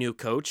with a new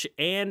coach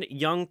and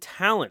young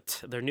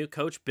talent. Their new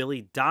coach,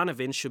 Billy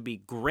Donovan, should be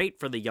great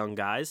for the young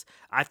guys.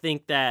 I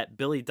think that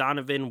Billy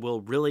Donovan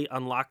will really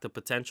unlock the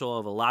potential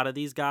of a lot of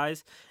these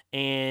guys.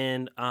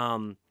 And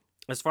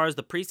as far as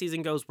the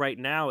preseason goes right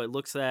now, it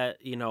looks that,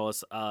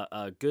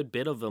 a good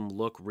bit of them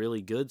look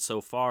really good so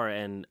far.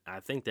 And I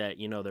think that,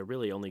 they're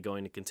really only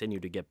going to continue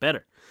to get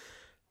better.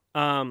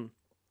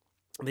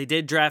 They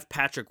did draft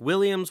Patrick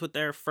Williams with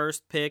their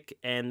first pick,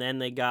 and then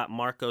they got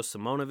Marko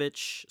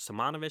Simonovic.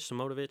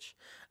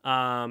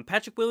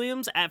 Patrick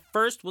Williams at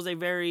first was a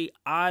very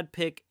odd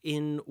pick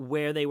in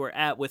where they were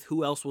at with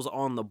who else was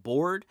on the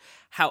board.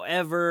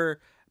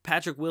 However,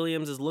 Patrick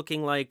Williams is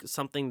looking like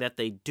something that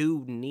they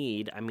do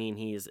need. I mean,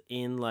 he's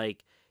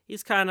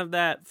kind of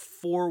that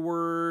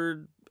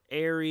forward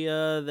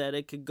area that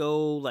it could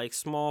go like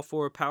small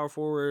forward, power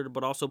forward,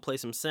 but also play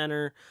some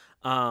center.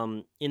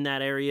 In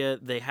that area,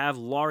 they have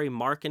Lauri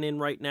Markkanen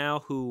right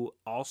now, who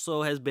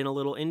also has been a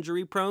little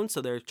injury prone.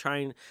 So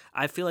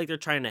I feel like they're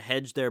trying to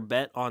hedge their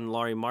bet on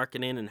Lauri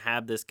Markkanen and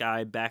have this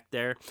guy back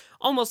there.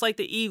 Almost like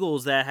the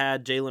Eagles that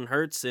had Jalen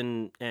Hurts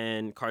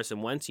and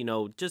Carson Wentz,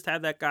 just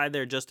have that guy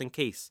there just in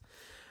case.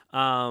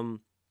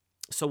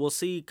 So we'll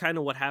see kind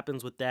of what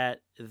happens with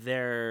that.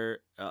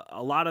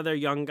 A lot of their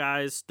young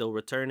guys still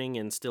returning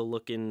and still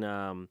looking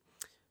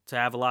to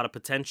have a lot of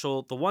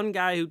potential. The one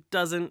guy who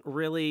doesn't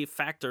really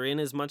factor in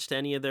as much to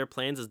any of their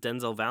plans is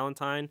Denzel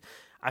Valentine.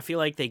 I feel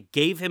like they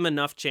gave him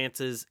enough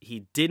chances.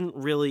 He didn't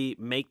really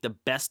make the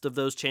best of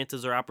those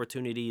chances or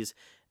opportunities.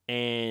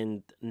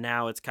 And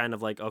now it's kind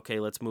of like, okay,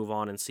 let's move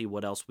on and see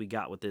what else we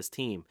got with this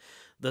team.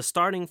 The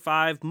starting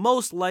 5,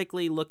 most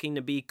likely looking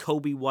to be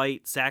Kobe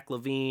White, Zach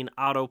LaVine,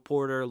 Otto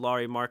Porter,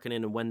 Lauri Markkanen,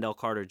 and Wendell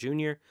Carter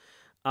Jr.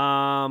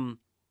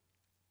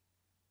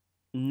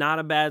 not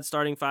a bad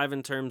starting five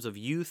in terms of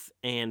youth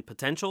and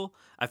potential.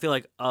 I feel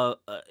like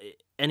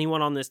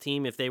anyone on this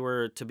team, if they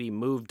were to be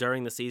moved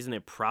during the season,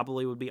 it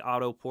probably would be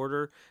Otto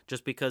Porter,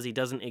 just because he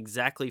doesn't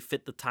exactly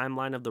fit the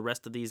timeline of the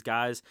rest of these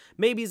guys.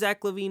 Maybe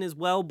Zach LaVine as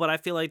well, but I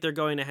feel like they're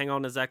going to hang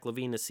on to Zach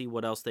LaVine to see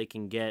what else they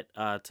can get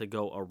to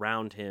go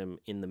around him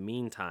in the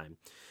meantime.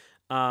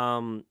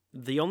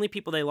 The only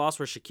people they lost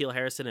were Shaquille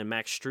Harrison and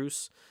Max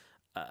Strus,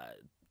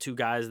 two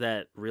guys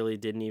that really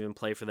didn't even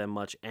play for them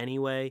much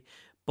anyway.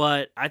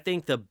 But I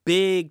think the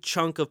big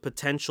chunk of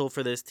potential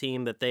for this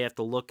team that they have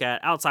to look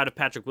at, outside of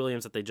Patrick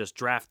Williams that they just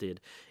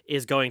drafted,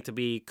 is going to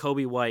be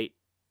Coby White,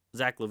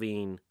 Zach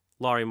LaVine,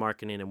 Lauri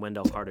Markkanen, and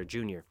Wendell Carter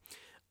Jr.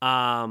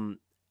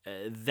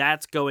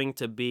 That's going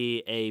to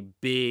be a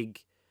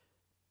big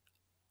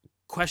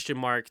question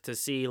mark to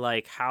see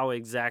like how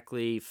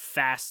exactly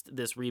fast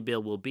this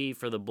rebuild will be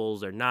for the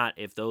Bulls or not,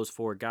 if those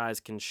four guys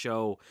can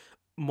show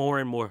more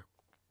and more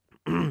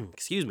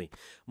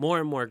more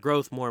and more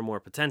growth, more and more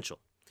potential.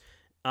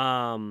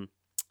 And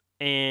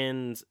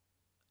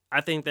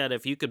I think that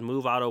if you could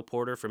move Otto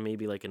Porter for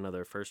maybe like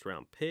another first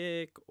round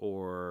pick,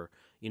 or,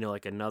 you know,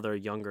 like another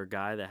younger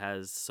guy that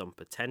has some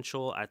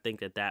potential, I think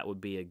that that would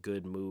be a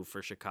good move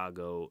for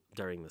Chicago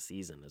during the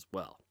season as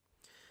well.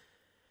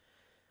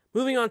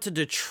 Moving on to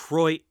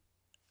Detroit.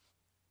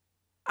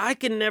 I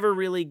can never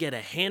really get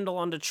a handle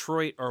on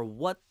Detroit or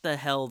what the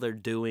hell they're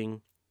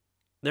doing.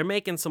 They're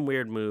making some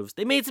weird moves.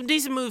 They made some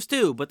decent moves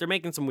too, but they're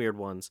making some weird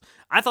ones.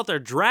 I thought their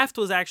draft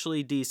was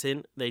actually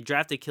decent. They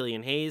drafted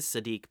Killian Hayes,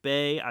 Sadiq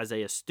Bey,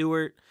 Isaiah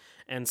Stewart,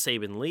 and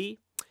Saben Lee.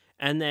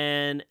 And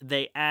then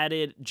they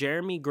added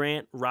Jeremy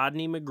Grant,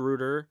 Rodney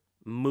McGruder,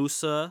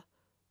 Musa,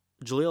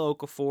 Jahlil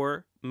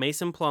Okafor,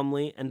 Mason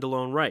Plumlee, and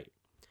DeLone Wright.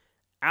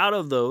 Out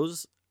of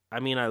those, I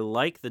mean, I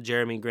like the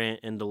Jeremy Grant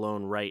and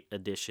DeLone Wright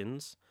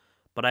additions,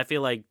 but I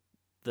feel like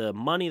the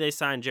money they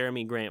signed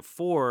Jeremy Grant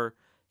for,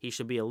 he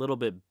should be a little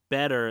bit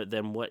better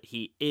than what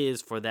he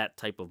is for that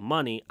type of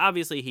money.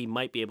 Obviously, he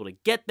might be able to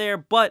get there,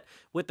 but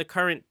with the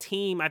current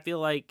team, I feel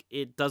like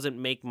it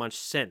doesn't make much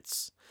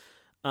sense.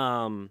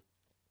 DeLone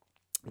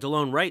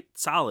Wright,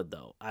 solid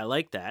though. I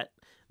like that.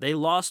 They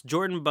lost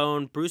Jordan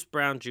Bone, Bruce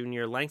Brown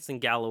Jr., Langston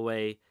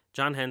Galloway,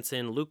 John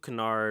Henson, Luke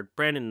Kennard,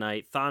 Brandon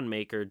Knight, Thon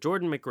Maker,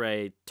 Jordan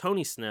McRae,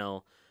 Tony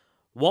Snell,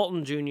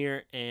 Walton Jr.,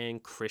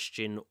 and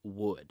Christian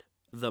Wood.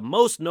 The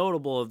most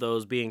notable of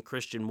those being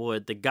Christian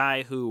Wood, the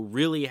guy who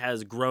really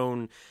has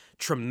grown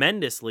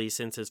tremendously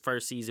since his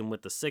first season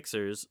with the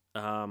Sixers.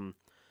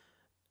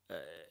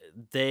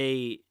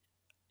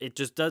 It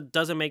just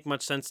doesn't make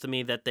much sense to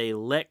me that they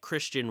let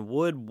Christian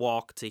Wood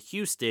walk to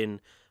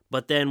Houston,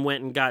 but then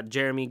went and got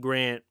Jeremy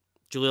Grant,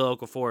 Jahlil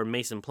Okafor, and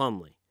Mason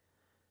Plumlee.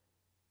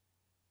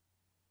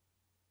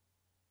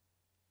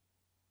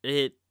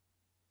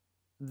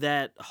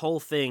 That whole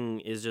thing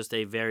is just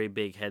a very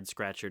big head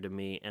scratcher to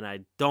me, and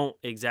I don't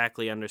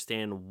exactly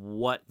understand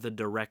what the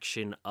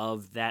direction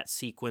of that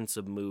sequence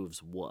of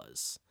moves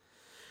was.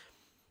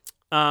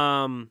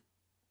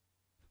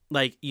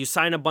 Like, you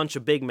sign a bunch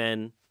of big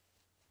men,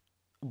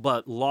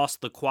 but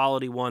lost the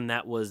quality one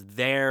that was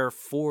there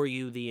for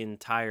you the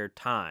entire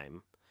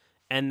time,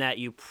 and that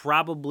you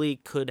probably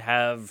could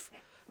have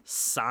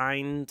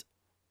signed,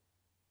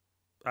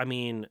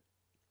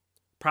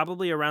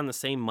 probably around the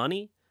same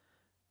money.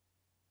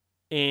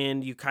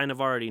 And you kind of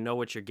already know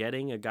what you're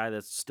getting, a guy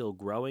that's still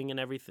growing and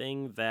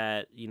everything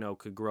that, you know,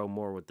 could grow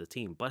more with the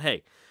team. But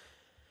hey,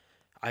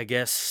 I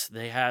guess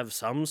they have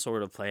some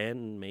sort of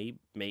plan,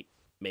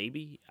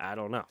 maybe, I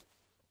don't know.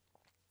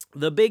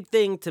 The big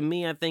thing to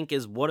me, I think,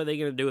 is what are they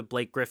going to do with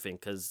Blake Griffin?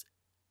 Because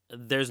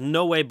there's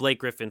no way Blake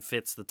Griffin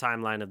fits the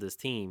timeline of this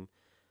team.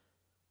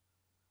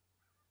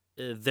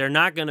 They're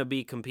not going to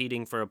be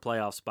competing for a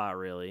playoff spot,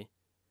 really.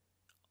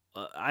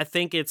 I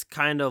think it's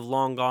kind of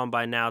long gone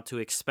by now to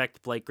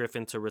expect Blake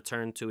Griffin to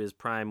return to his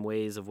prime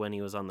ways of when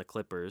he was on the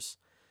Clippers.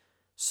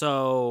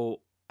 So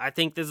I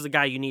think this is a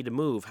guy you need to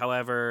move.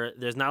 However,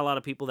 there's not a lot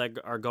of people that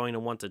are going to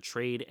want to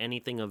trade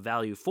anything of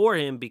value for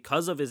him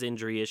because of his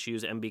injury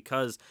issues and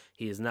because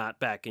he is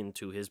not back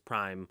into his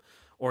prime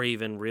or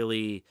even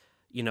really,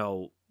 you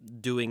know,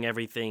 doing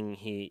everything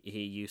he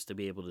used to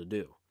be able to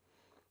do.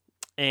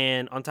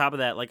 And on top of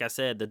that, like I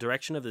said, the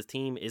direction of the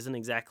team isn't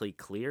exactly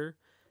clear.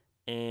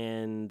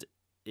 And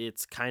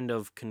it's kind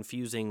of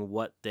confusing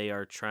what they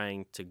are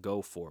trying to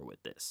go for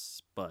with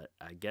this. But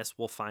I guess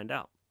we'll find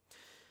out.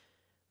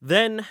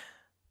 Then,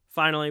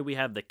 finally, we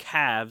have the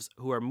Cavs,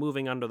 who are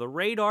moving under the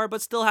radar,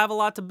 but still have a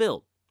lot to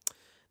build.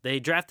 They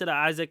drafted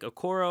Isaac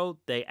Okoro.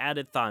 They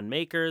added Thon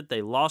Maker.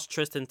 They lost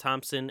Tristan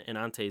Thompson and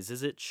Ante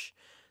Zizic.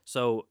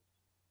 So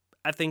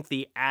I think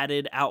the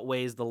added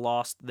outweighs the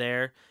lost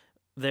there.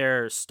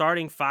 Their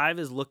starting five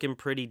is looking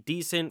pretty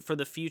decent for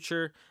the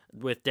future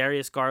with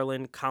Darius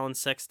Garland, Colin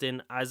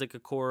Sexton, Isaac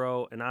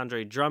Okoro, and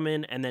Andre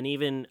Drummond. And then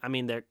even,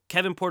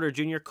 Kevin Porter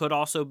Jr. could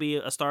also be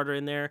a starter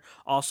in there.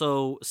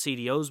 Also,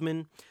 Cedi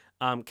Osman.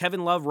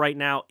 Kevin Love right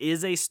now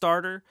is a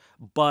starter,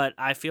 but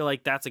I feel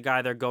like that's a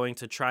guy they're going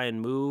to try and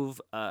move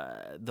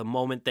the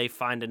moment they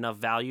find enough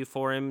value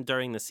for him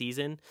during the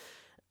season.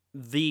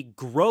 The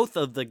growth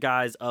of the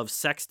guys of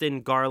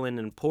Sexton, Garland,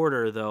 and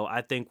Porter, though,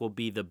 I think will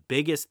be the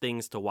biggest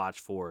things to watch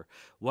for.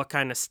 What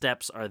kind of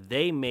steps are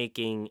they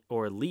making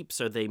or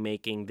leaps are they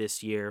making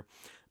this year?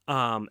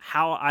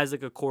 How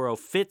Isaac Okoro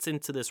fits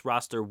into this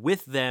roster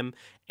with them.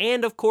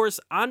 And, of course,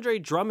 Andre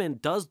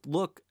Drummond does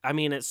look,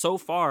 so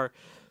far,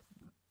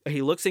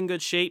 he looks in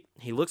good shape.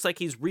 He looks like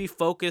he's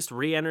refocused,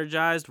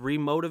 re-energized,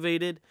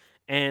 remotivated.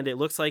 And it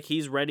looks like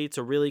he's ready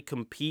to really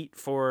compete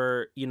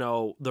for,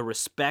 the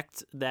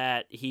respect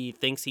that he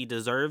thinks he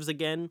deserves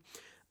again.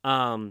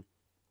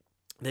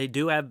 They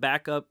do have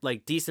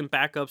decent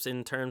backups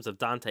in terms of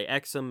Dante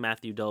Exum.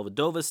 Matthew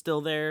Dellavedova's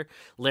still there.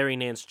 Larry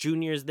Nance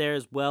Jr. is there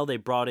as well. They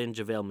brought in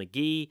JaVale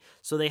McGee.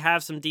 So they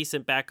have some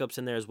decent backups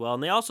in there as well.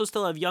 And they also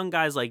still have young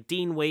guys like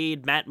Dean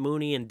Wade, Matt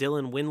Mooney, and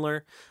Dylan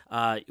Windler.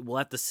 We'll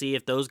have to see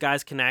if those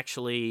guys can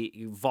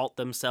actually vault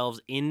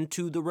themselves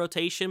into the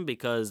rotation,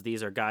 because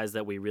these are guys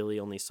that we really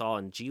only saw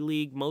in G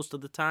League most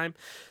of the time.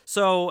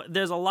 So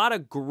there's a lot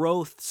of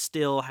growth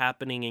still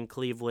happening in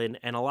Cleveland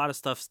and a lot of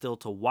stuff still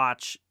to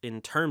watch in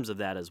terms of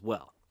that as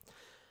well.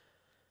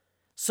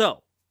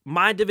 So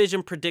my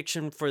division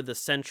prediction for the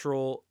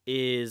Central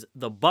is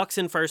the Bucks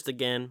in first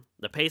again,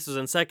 the Pacers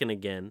in second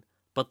again,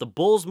 but the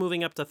Bulls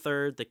moving up to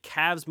third, the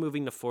Cavs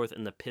moving to fourth,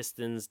 and the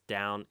Pistons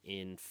down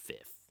in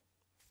fifth.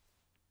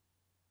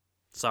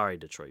 Sorry,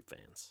 Detroit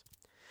fans.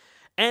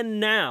 And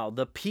now,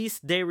 the piece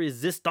de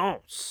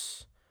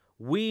resistance.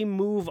 We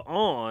move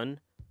on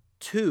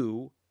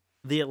to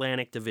the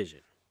Atlantic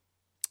Division.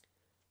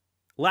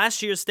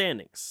 Last year's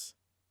standings.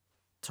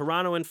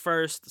 Toronto in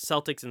first,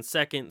 Celtics in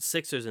second,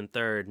 Sixers in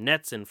third,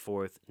 Nets in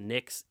fourth,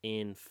 Knicks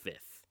in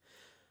fifth.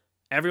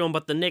 Everyone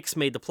but the Knicks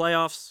made the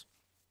playoffs,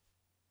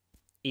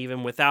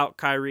 even without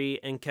Kyrie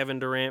and Kevin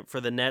Durant for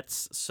the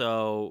Nets,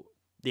 so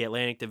the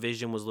Atlantic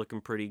Division was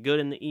looking pretty good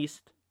in the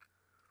East.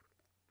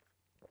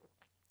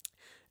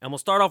 And we'll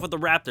start off with the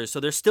Raptors. So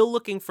they're still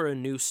looking for a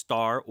new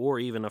star or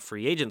even a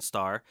free agent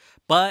star,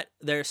 but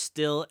they're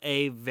still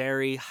a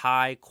very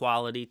high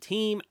quality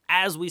team,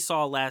 as we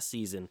saw last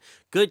season.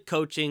 Good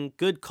coaching,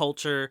 good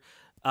culture,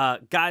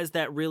 guys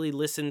that really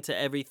listen to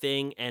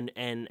everything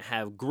and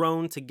have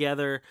grown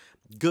together,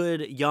 good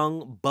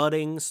young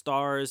budding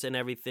stars and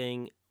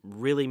everything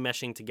really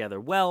meshing together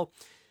well,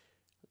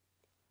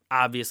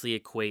 obviously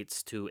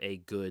equates to a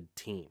good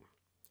team.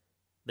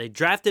 They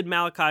drafted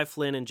Malachi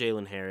Flynn and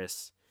Jalen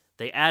Harris.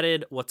 They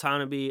added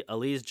Watanabe,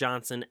 Elise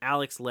Johnson,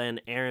 Alex Len,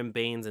 Aaron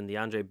Baines, and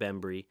DeAndre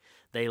Bembry.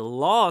 They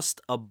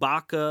lost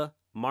Ibaka,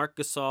 Marc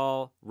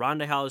Gasol,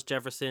 Rondae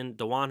Hollis-Jefferson,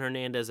 DeJuan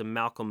Hernandez, and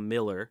Malcolm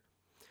Miller.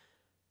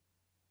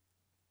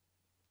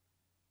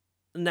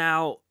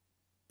 Now,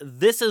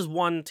 this is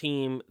one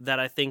team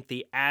that I think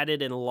the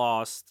added and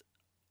lost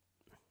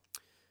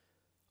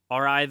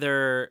are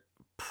either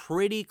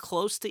pretty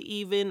close to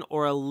even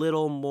or a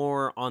little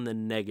more on the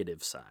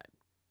negative side.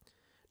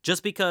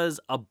 Just because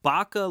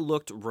Ibaka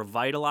looked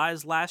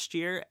revitalized last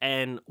year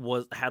and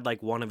had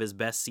one of his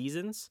best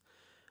seasons.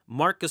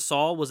 Marc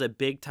Gasol was a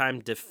big-time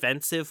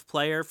defensive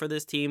player for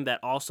this team that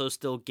also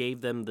still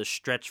gave them the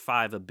stretch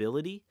five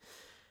ability.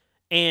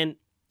 And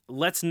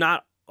let's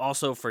not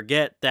also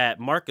forget that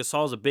Marc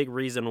Gasol is a big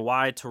reason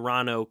why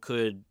Toronto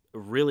could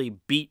really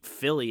beat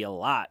Philly a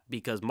lot,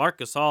 because Marc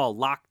Gasol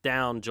locked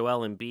down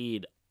Joel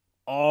Embiid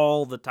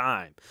all the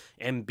time.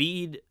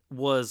 Embiid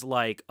was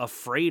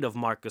afraid of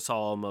Marc Gasol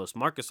almost.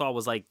 Marc Gasol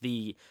was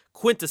the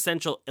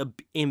quintessential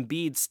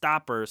Embiid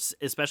stopper,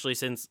 especially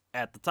since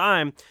at the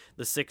time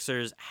the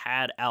Sixers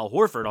had Al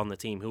Horford on the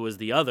team, who was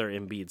the other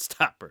Embiid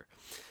stopper.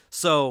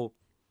 So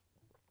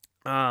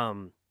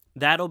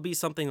that'll be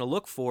something to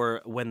look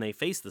for when they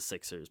face the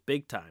Sixers,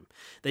 big time.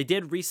 They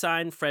did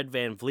re-sign Fred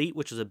VanVleet,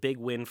 which is a big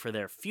win for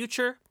their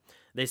future.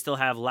 They still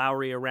have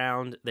Lowry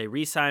around. They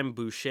re-signed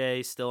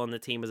Boucher, still on the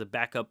team as a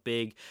backup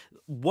big.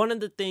 One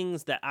of the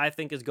things that I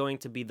think is going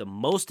to be the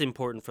most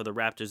important for the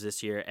Raptors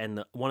this year,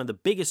 and one of the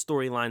biggest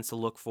storylines to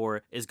look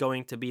for, is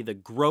going to be the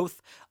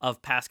growth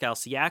of Pascal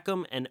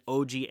Siakam and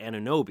OG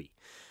Anunoby.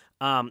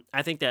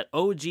 I think that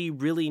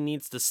OG really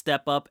needs to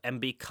step up and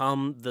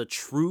become the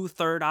true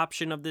third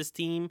option of this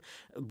team.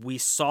 We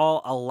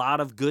saw a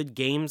lot of good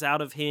games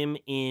out of him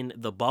in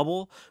the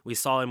bubble. We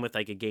saw him with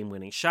a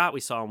game-winning shot. We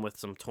saw him with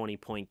some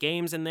 20-point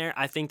games in there.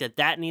 I think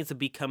that needs to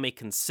become a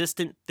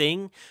consistent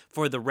thing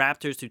for the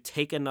Raptors to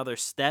take another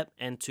step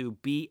and to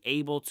be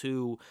able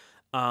to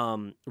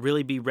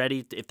really be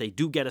ready, if they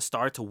do get a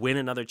star, to win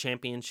another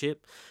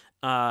championship.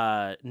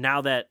 Now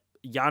that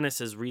Giannis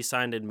is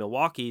re-signed in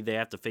Milwaukee, they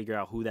have to figure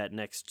out who that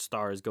next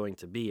star is going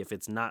to be if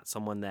it's not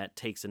someone that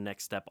takes a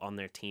next step on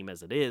their team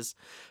as it is.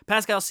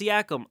 Pascal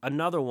Siakam,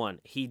 another one.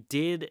 He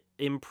did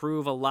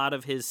improve a lot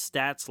of his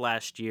stats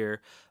last year,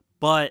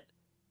 but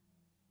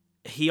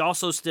he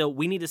also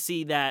we need to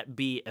see that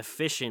be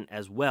efficient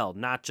as well,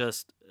 not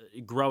just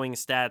growing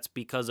stats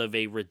because of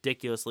a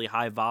ridiculously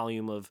high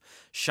volume of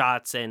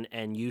shots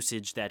and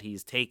usage that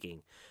he's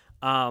taking.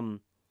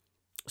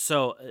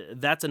 So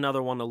that's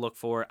another one to look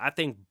for. I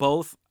think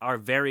both are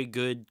very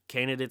good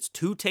candidates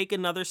to take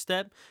another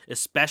step,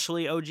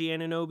 especially OG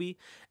Anunoby,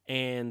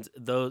 and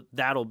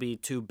that'll be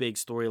two big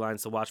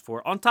storylines to watch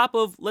for. On top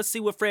of, let's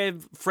see what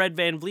Fred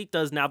VanVleet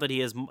does now that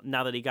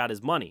he got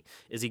his money.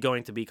 Is he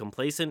going to be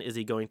complacent? Is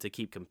he going to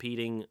keep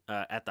competing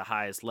at the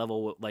highest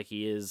level like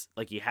he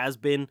has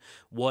been?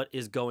 What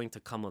is going to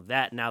come of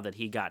that now that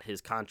he got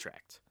his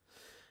contract?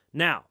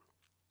 Now,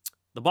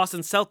 the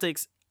Boston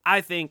Celtics,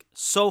 I think,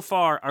 so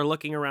far are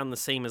looking around the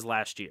same as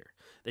last year.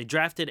 They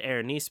drafted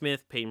Aaron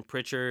Nesmith, Peyton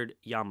Pritchard,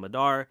 Yam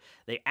Madar.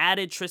 They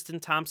added Tristan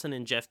Thompson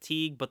and Jeff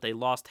Teague, but they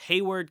lost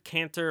Hayward,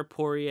 Cantor,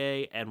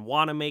 Poirier, and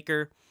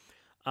Wanamaker.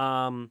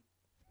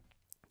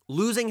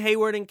 Losing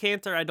Hayward and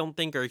Cantor, I don't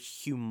think, are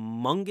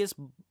humongous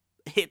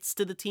hits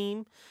to the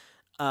team.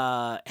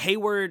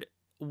 Hayward,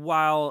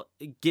 while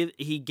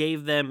he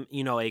gave them,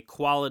 a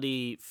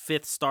quality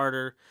fifth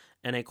starter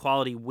and a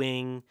quality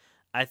wing,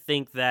 I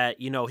think that,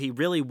 he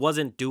really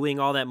wasn't doing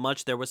all that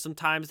much. There were some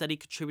times that he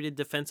contributed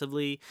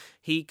defensively.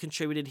 He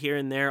contributed here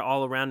and there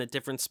all around at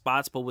different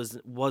spots, but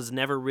was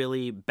never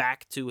really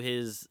back to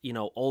his,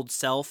 old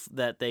self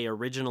that they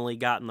originally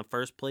got in the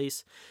first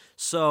place.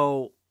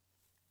 So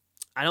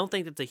I don't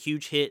think that's a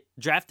huge hit.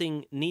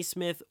 Drafting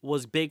Nesmith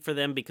was big for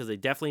them because they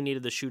definitely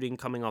needed the shooting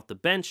coming off the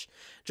bench.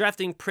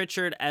 Drafting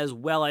Pritchard as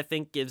well, I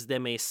think, gives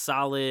them a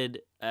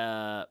solid,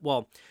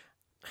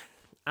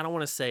 I don't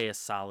want to say a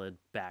solid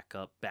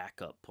backup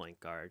point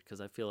guard because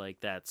I feel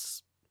like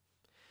that's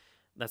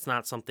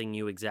not something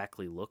you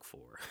exactly look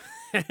for.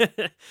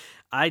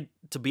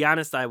 To be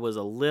honest, I was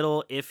a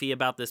little iffy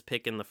about this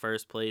pick in the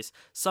first place.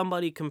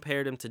 Somebody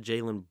compared him to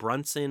Jalen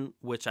Brunson,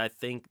 which I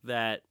think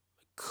that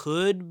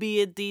could be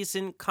a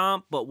decent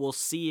comp, but we'll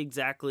see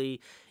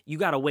exactly. You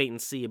got to wait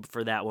and see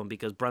for that one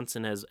because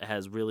Brunson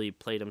has really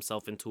played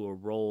himself into a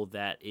role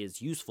that is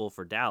useful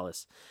for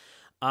Dallas.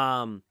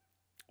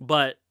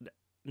 But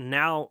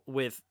now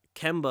with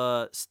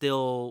Kemba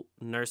still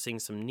nursing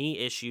some knee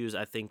issues,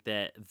 I think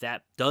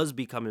that does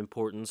become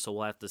important, so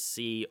we'll have to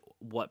see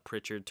what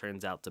Pritchard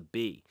turns out to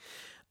be.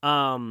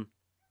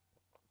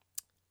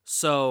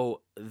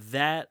 So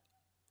that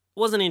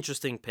was an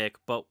interesting pick,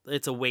 but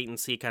it's a wait and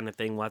see kind of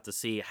thing. We'll have to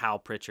see how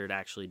Pritchard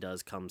actually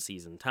does come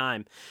season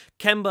time.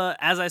 Kemba,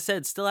 as I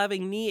said, still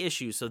having knee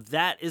issues, so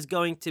that is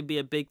going to be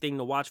a big thing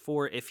to watch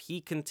for. If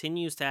he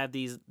continues to have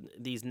these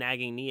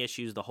nagging knee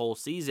issues the whole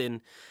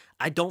season,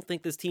 I don't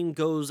think this team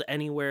goes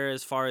anywhere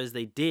as far as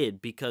they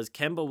did because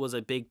Kemba was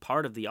a big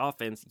part of the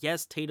offense.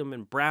 Yes, Tatum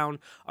and Brown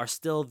are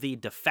still the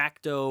de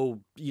facto,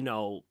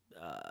 1-2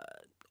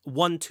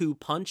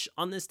 punch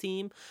on this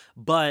team,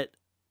 but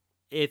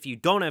if you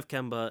don't have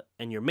Kemba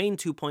and your main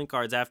 2 point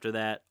guards after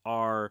that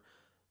are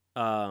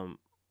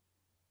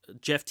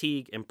Jeff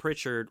Teague and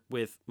Pritchard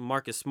with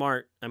Marcus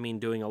Smart,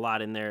 doing a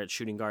lot in there at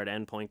shooting guard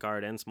and point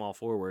guard and small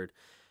forward,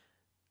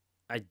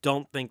 I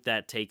don't think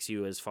that takes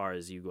you as far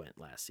as you went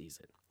last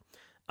season.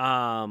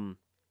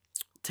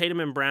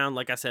 Tatum and Brown,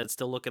 like I said,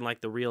 still looking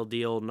like the real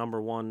deal,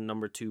 number 1,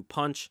 number 2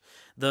 punch.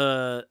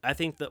 I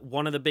think that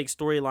one of the big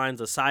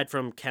storylines, aside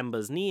from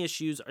Kemba's knee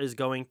issues, is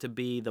going to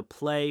be the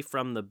play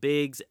from the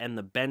bigs and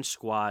the bench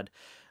squad.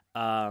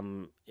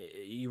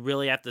 You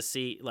really have to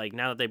see,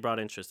 now that they brought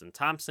in Tristan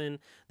Thompson,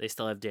 they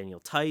still have Daniel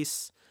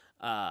Tice,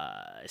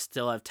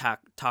 still have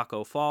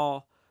Taco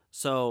Fall.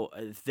 So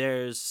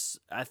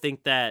I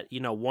think that,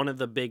 one of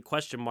the big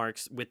question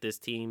marks with this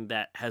team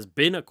that has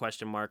been a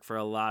question mark for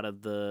a lot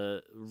of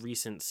the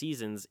recent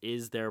seasons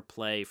is their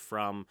play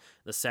from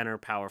the center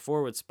power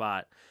forward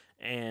spot.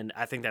 And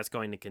I think that's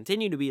going to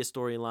continue to be a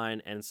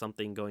storyline and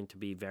something going to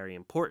be very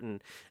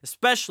important,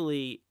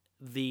 especially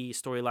the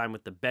storyline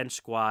with the bench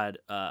squad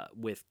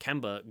with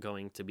Kemba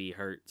going to be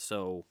hurt.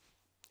 So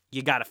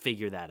you got to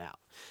figure that out.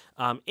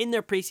 In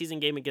their preseason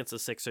game against the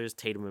Sixers,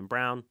 Tatum and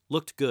Brown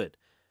looked good.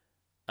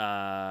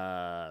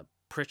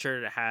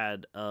 Pritchard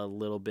had a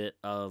little bit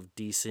of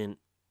decent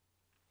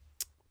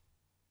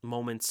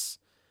moments.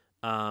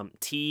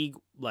 Teague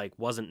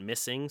wasn't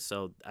missing,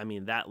 so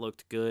that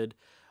looked good.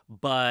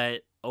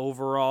 But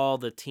overall,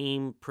 the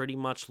team pretty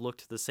much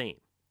looked the same.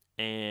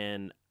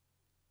 And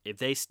if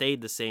they stayed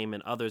the same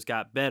and others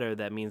got better,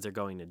 that means they're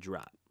going to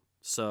drop.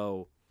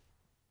 So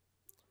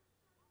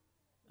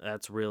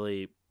that's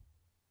really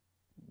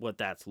what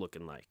that's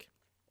looking like.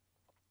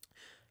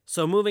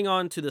 So moving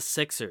on to the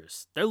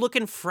Sixers. They're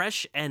looking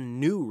fresh and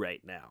new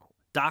right now.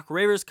 Doc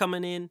Rivers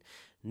coming in,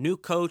 new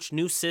coach,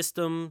 new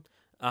system,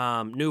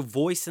 new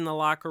voice in the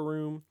locker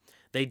room.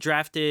 They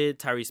drafted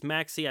Tyrese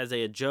Maxey,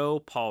 Isaiah Joe,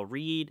 Paul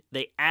Reed.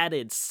 They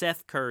added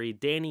Seth Curry,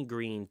 Danny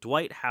Green,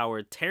 Dwight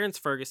Howard, Terrence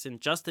Ferguson,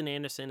 Justin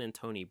Anderson, and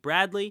Tony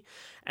Bradley.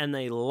 And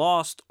they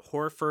lost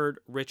Horford,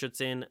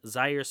 Richardson,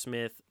 Zaire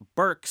Smith,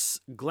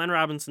 Burks, Glenn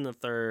Robinson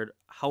III,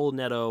 Raul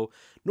Neto,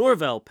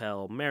 Norvel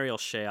Pell, Mariel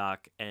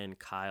Shayok, and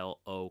Kyle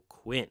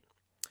O'Quinn.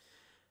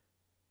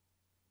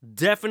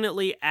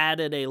 Definitely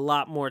added a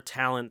lot more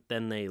talent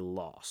than they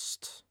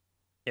lost.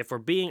 If we're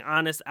being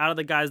honest, out of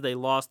the guys they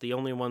lost, the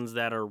only ones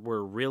that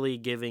were really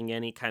giving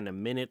any kind of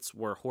minutes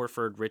were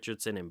Horford,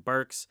 Richardson, and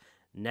Burks.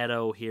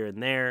 Neto here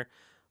and there.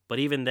 But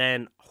even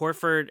then,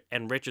 Horford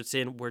and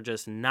Richardson were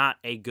just not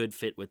a good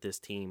fit with this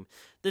team.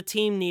 The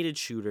team needed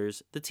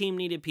shooters. The team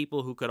needed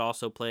people who could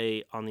also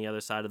play on the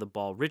other side of the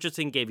ball.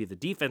 Richardson gave you the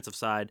defensive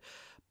side,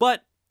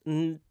 but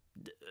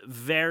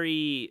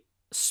very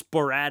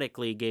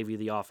sporadically gave you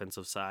the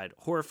offensive side.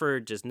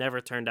 Horford just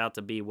never turned out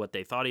to be what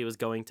they thought he was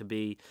going to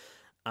be.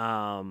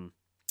 And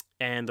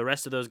the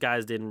rest of those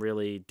guys didn't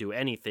really do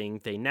anything.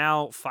 They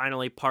now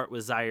finally part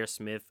with Zhaire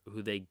Smith,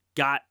 who they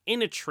got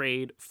in a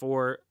trade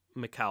for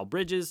Mikal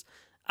Bridges.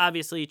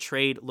 Obviously,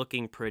 trade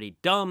looking pretty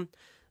dumb.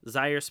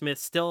 Zhaire Smith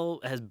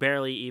still has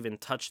barely even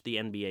touched the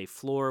NBA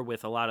floor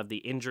with a lot of the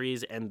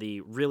injuries and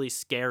the really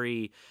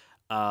scary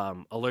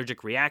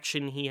allergic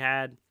reaction he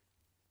had.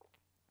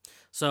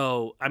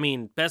 So, I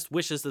mean, best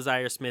wishes to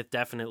Zhaire Smith.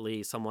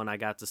 Definitely someone I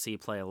got to see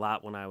play a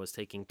lot when I was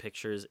taking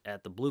pictures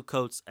at the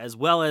Bluecoats, as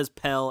well as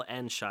Pell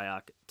and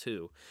Shayok,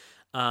 too.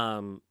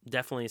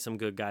 Definitely some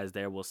good guys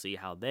there. We'll see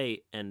how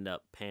they end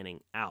up panning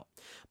out.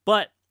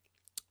 But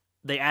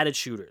they added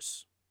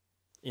shooters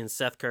in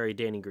Seth Curry,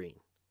 Danny Green.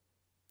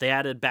 They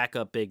added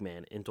backup big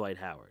man in Dwight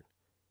Howard.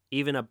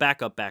 Even a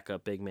backup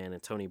big man in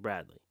Tony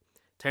Bradley.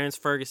 Terrence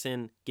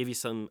Ferguson, give you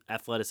some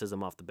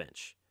athleticism off the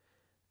bench.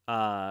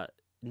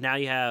 Now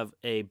you have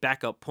a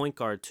backup point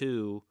guard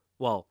too.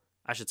 Well,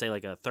 I should say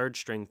like a third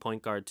string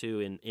point guard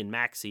too in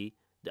Maxey.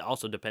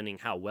 Also depending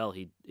how well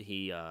he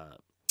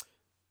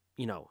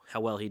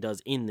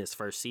does in this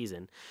first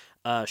season.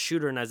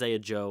 Shooter in Isaiah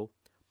Joe.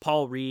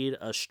 Paul Reed,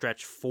 a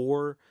stretch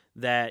 4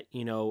 that,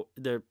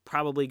 they're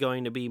probably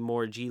going to be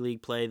more G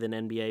League play than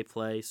NBA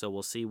play, so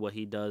we'll see what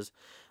he does.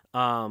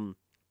 So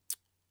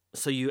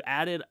you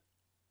added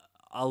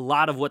a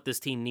lot of what this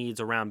team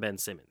needs around Ben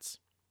Simmons.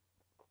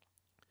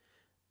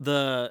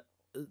 One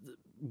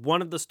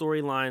of the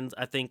storylines,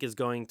 I think, is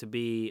going to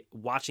be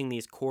watching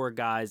these core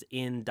guys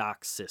in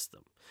Doc's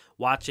system.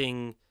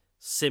 Watching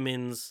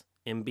Simmons,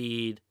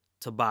 Embiid,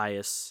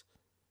 Tobias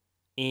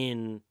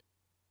in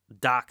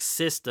Doc's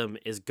system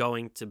is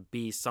going to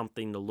be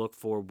something to look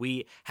for.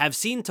 We have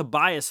seen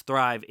Tobias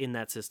thrive in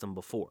that system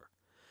before.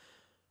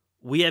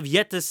 We have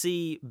yet to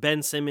see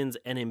Ben Simmons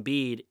and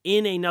Embiid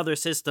in another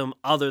system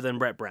other than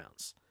Brett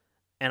Brown's.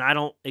 And I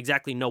don't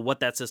exactly know what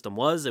that system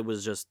was. It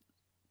was just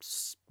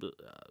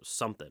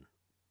something.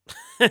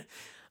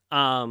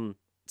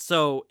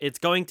 So it's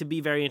going to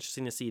be very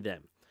interesting to see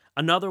them.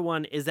 Another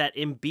one is that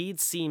Embiid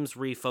seems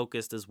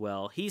refocused as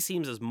well. He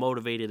seems as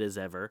motivated as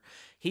ever.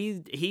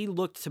 He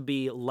looked to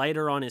be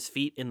lighter on his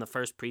feet in the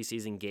first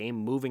preseason game,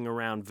 moving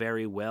around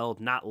very well,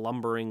 not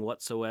lumbering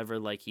whatsoever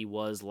like he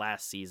was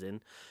last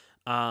season.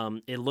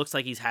 It looks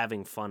like he's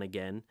having fun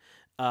again.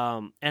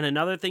 And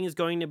another thing is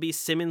going to be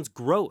Simmons'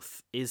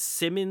 growth. Is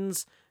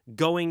Simmons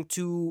going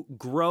to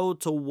grow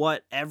to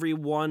what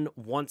everyone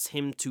wants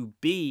him to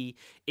be?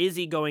 Is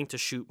he going to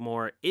shoot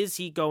more? Is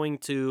he going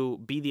to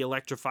be the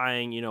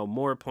electrifying,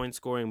 more point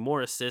scoring,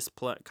 more assist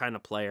kind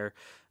of player?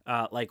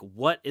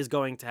 What is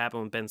going to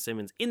happen with Ben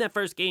Simmons? In that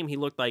first game, he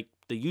looked like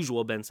the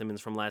usual Ben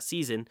Simmons from last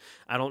season.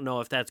 I don't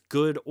know if that's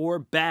good or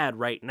bad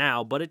right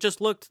now, but it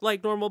just looked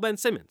like normal Ben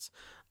Simmons.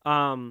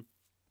 So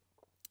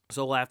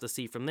we'll have to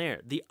see from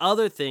there. The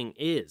other thing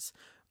is,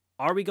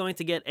 are we going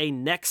to get a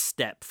next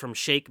step from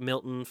Shake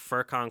Milton,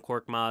 Furkan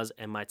Korkmaz,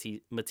 and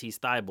Matisse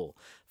Thybulle?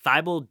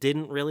 Thybulle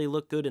didn't really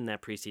look good in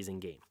that preseason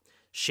game.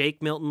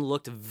 Shake Milton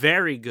looked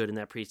very good in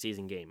that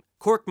preseason game.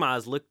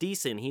 Korkmaz looked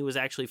decent. He was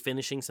actually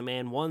finishing some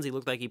and ones. He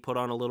looked like he put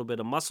on a little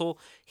bit of muscle.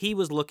 He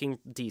was looking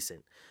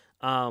decent.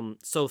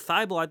 So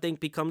Thybulle, I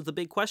think, becomes the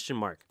big question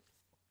mark,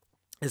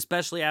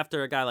 especially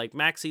after a guy like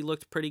Maxey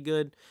looked pretty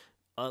good.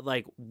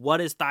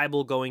 What is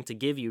Thybulle going to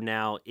give you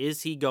now?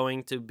 Is he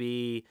going to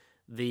be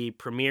the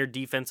premier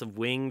defensive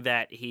wing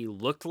that he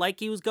looked like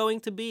he was going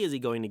to be? Is he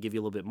going to give you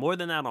a little bit more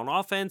than that on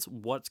offense?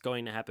 What's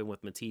going to happen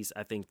with Matisse?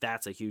 I think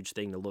that's a huge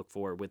thing to look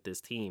for with this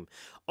team.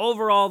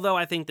 Overall, though,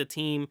 I think the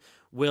team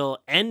will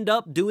end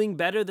up doing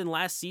better than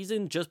last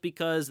season just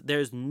because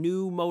there's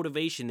new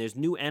motivation, there's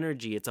new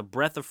energy. It's a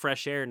breath of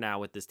fresh air now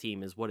with this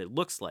team is what it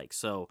looks like.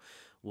 So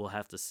we'll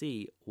have to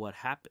see what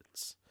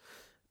happens.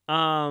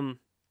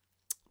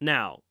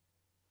 Now,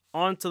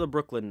 on to the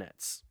Brooklyn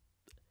Nets.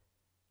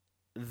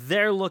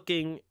 They're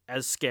looking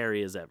as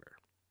scary as ever,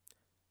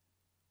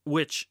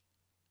 which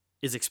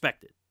is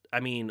expected.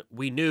 I mean,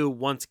 we knew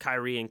once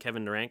Kyrie and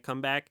Kevin Durant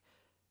come back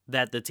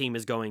that the team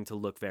is going to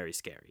look very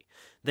scary.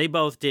 They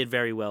both did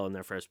very well in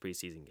their first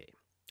preseason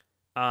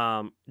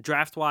game.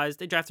 Draft-wise,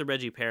 they drafted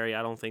Reggie Perry.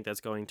 I don't think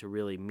that's going to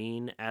really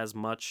mean as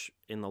much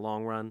in the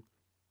long run.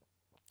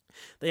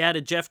 They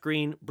added Jeff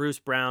Green, Bruce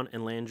Brown,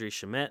 and Landry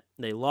Shamet.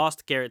 They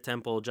lost Garrett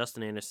Temple,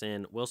 Justin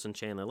Anderson, Wilson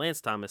Chandler, Lance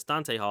Thomas,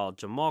 Dante Hall,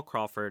 Jamal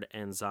Crawford,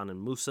 and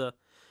Zanan Musa.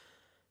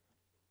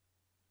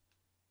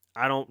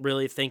 I don't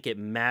really think it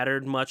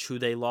mattered much who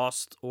they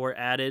lost or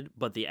added,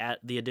 but the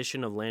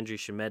addition of Landry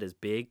Shamet is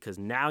big because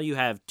now you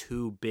have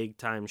two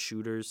big-time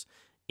shooters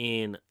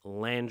in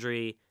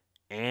Landry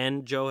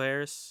and Joe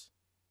Harris.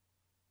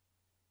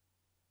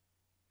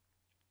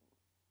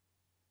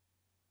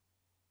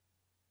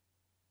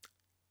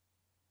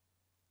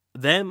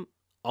 Them,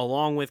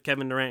 along with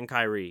Kevin Durant and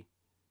Kyrie,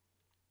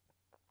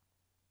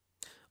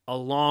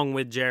 along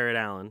with Jared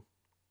Allen,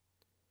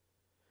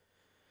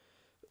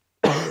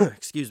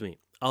 excuse me,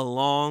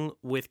 along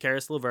with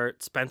Karis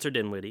LeVert, Spencer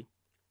Dinwiddie,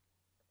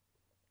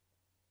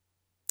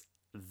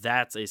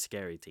 that's a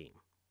scary team.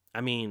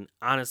 I mean,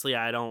 honestly,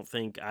 I don't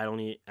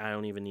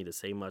even need to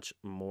say much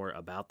more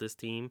about this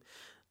team.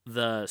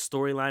 The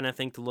storyline I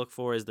think to look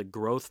for is the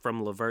growth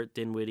from LeVert,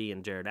 Dinwiddie,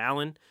 and Jared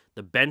Allen.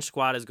 The bench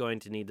squad is going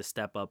to need to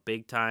step up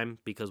big time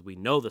because we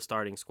know the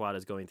starting squad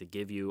is going to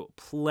give you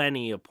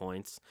plenty of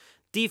points.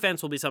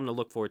 Defense will be something to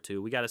look forward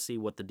to. We got to see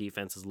what the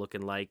defense is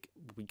looking like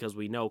because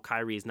we know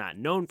Kyrie is not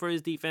known for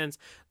his defense.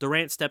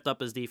 Durant stepped up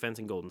his defense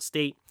in Golden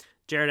State.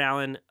 Jared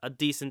Allen, a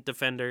decent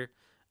defender.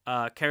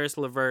 Karis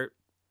LeVert,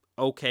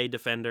 okay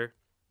defender.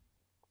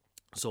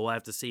 So we'll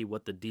have to see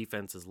what the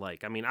defense is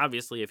like. I mean,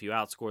 obviously, if you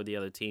outscore the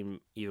other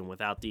team even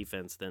without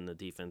defense, then the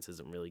defense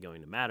isn't really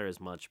going to matter as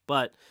much.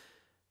 But,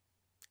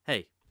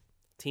 hey,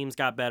 teams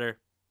got better.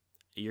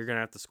 You're going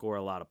to have to score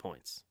a lot of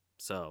points.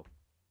 So,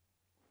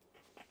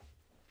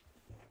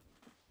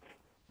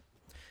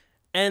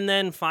 and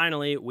then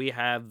finally, we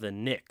have the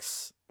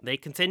Knicks. They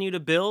continue to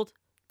build.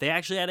 They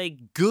actually had a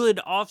good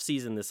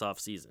offseason this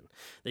offseason.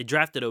 They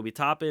drafted Obi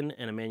Toppin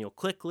and Emmanuel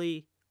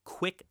quickly.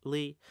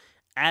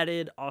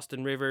 Added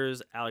Austin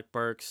Rivers, Alec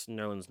Burks,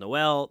 Nerlens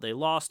Noel. They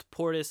lost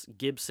Portis,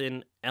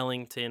 Gibson,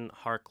 Ellington,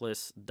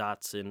 Harkless,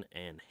 Dotson,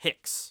 and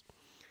Hicks.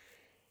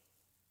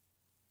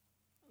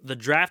 The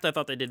draft, I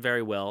thought they did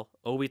very well.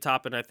 Obi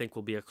Toppin, I think,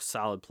 will be a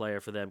solid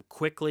player for them.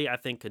 Quickly, I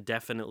think, could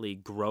definitely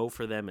grow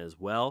for them as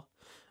well.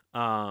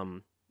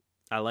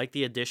 I like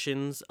the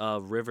additions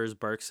of Rivers,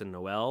 Burks, and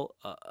Noel.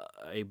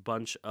 A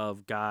bunch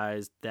of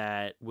guys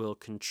that will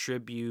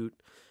contribute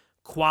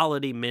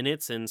quality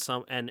minutes and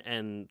some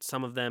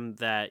of them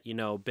that, you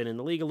know, been in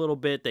the league a little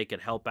bit. They could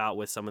help out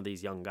with some of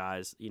these young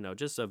guys, you know,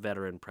 just a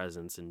veteran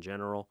presence in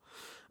general.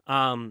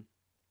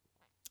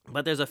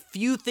 But there's a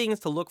few things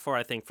to look for,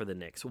 I think, for the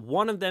Knicks.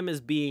 One of them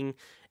is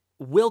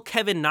will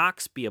Kevin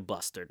Knox be a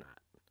bust or not?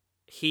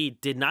 He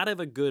did not have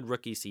a good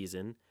rookie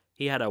season.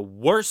 He had a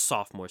worse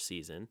sophomore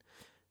season.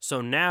 So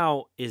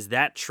now, is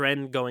that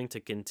trend going to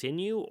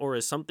continue, or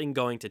is something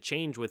going to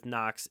change with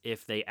Knox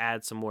if they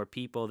add some more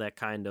people that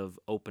kind of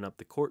open up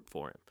the court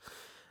for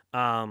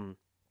him?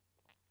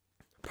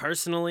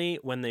 Personally,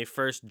 when they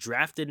first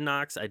drafted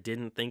Knox, I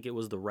didn't think it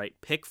was the right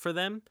pick for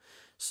them.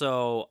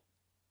 So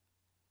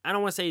I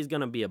don't want to say he's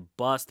going to be a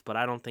bust, but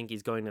I don't think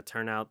he's going to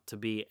turn out to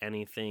be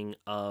anything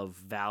of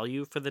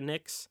value for the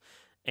Knicks.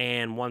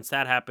 And once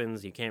that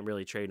happens, you can't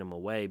really trade him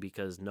away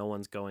because no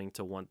one's going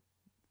to want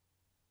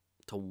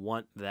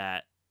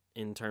that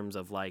in terms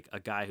of like a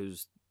guy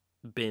who's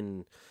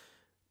been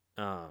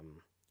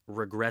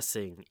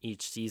regressing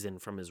each season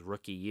from his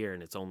rookie year,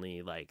 and it's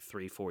only like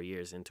 3-4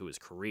 years into his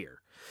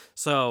career.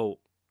 So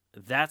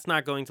that's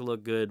not going to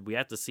look good. We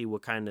have to see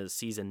what kind of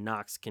season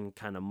Knox can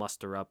kind of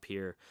muster up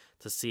here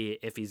to see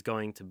if he's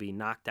going to be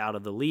knocked out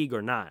of the league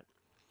or not.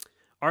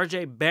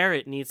 RJ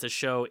Barrett needs to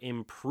show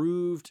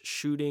improved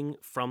shooting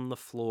from the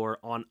floor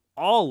on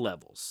all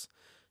levels.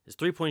 His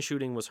three-point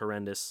shooting was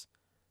horrendous.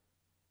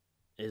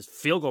 His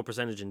field goal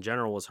percentage in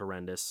general was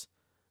horrendous.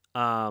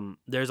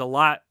 There's a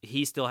lot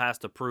he still has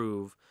to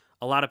prove.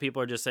 A lot of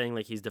people are just saying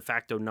like he's de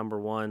facto number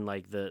one,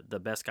 like the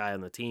best guy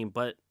on the team.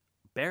 But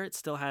Barrett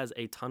still has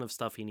a ton of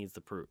stuff he needs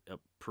to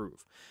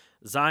prove.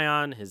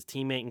 Zion, his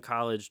teammate in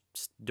college,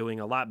 doing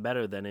a lot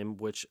better than him,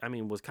 which, I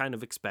mean, was kind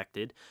of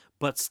expected.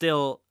 But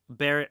still,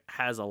 Barrett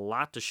has a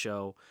lot to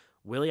show.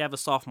 Will he have a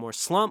sophomore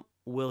slump?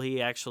 Will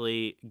he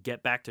actually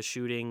get back to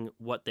shooting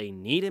what they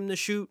need him to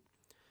shoot?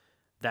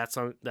 That's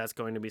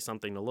going to be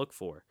something to look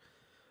for.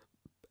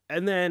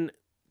 And then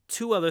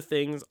two other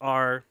things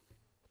are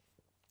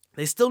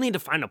they still need to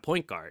find a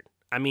point guard.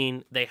 I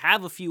mean, they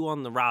have a few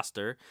on the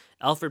roster.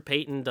 Elfrid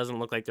Payton doesn't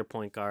look like their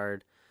point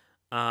guard.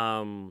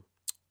 Nida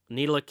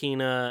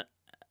Lakina,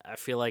 I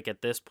feel like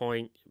at this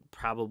point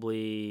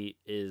probably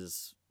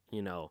is,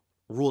 you know,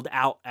 ruled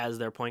out as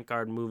their point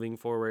guard moving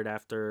forward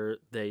after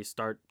they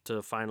start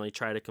to finally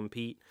try to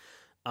compete.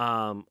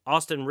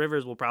 Austin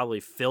Rivers will probably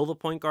fill the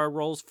point guard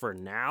roles for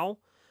now.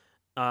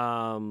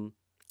 And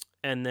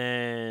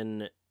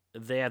then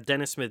they have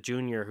Dennis Smith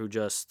Jr., who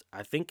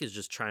I think is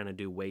just trying to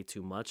do way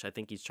too much. I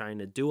think he's trying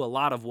to do a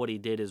lot of what he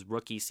did his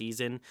rookie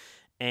season.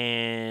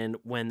 And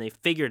when they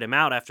figured him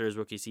out after his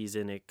rookie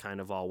season, it kind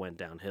of all went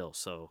downhill.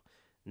 So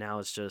now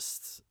it's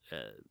just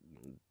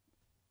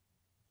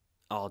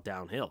all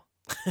downhill.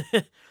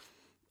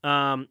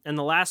 And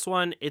the last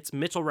one, it's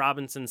Mitchell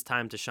Robinson's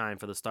time to shine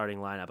for the starting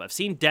lineup. I've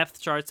seen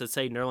depth charts that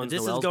say Nerlens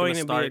Noel's going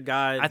to start. Be a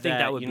guy I think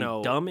that would be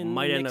dumb and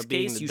might end up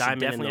being the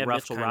diamond in the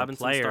rough Mitchell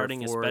Robinson player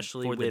starting,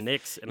 especially for the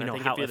Knicks. And I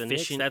think how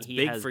efficient that's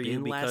big for you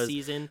because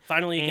season.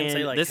 Finally you can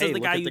say like, this is the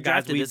guy you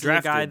drafted. This is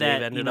the guy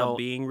that ended up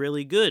being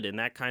really good, and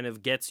that kind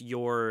of gets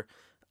your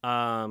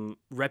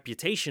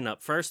reputation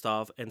up first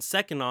off, and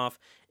second off,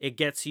 it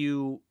gets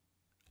you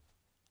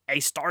a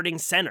starting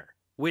center,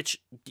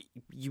 which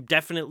you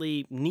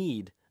definitely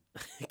need.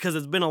 Because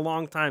it's been a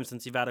long time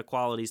since you've had a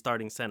quality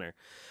starting center.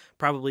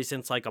 Probably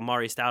since like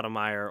Amari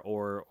Stoudemire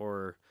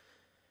or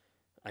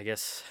I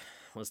guess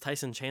Was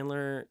Tyson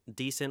Chandler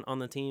decent on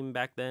the team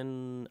back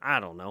then? I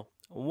don't know.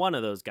 One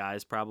of those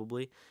guys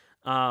probably.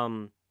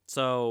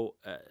 So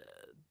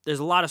there's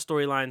a lot of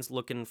storylines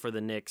looking for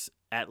the Knicks.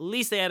 At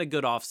least they had a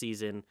good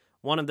offseason.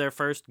 One of their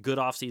first good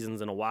off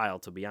seasons in a while,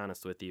 to be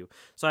honest with you.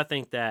 So I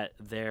think that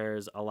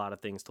there's a lot of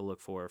things to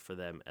look for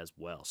them as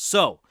well.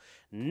 So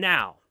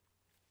now,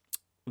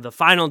 the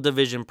final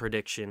division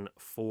prediction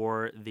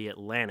for the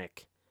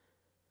Atlantic.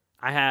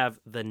 I have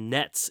the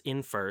Nets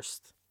in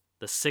first,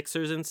 the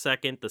Sixers in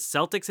second, the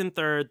Celtics in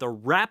third, the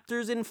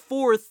Raptors in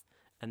fourth,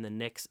 and the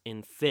Knicks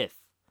in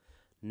fifth.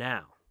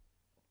 Now,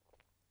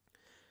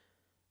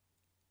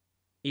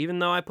 even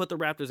though I put the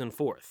Raptors in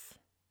fourth,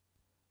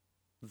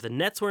 the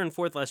Nets were in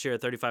fourth last year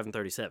at 35 and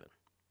 37.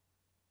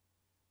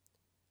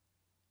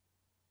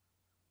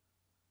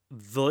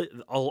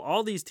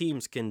 All these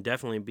teams can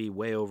definitely be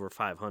way over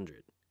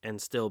 500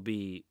 and still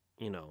be,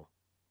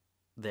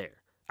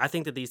 there. I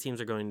think that these teams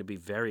are going to be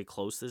very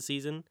close this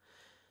season,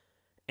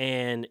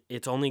 and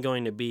it's only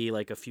going to be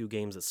like a few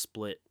games that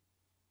split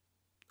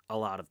a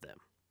lot of them.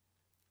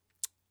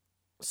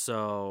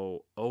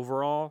 So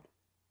overall,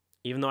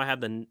 even though I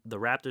have the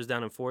Raptors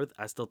down in fourth,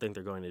 I still think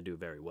they're going to do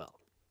very well.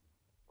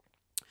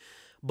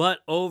 But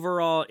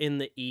overall in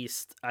the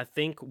East, I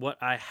think what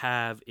I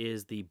have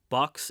is the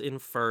Bucks in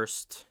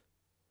first.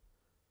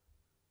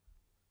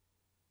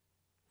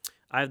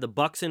 I have the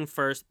Bucks in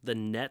first, the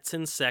Nets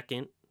in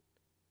second,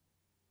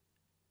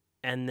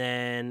 and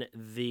then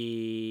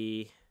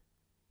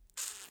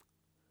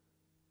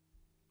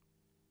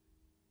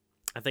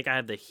I think I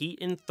have the Heat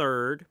in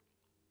third,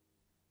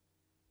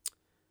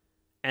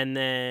 and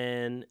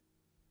then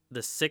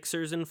the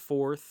Sixers in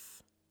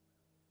fourth,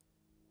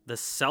 the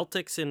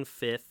Celtics in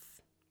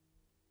fifth,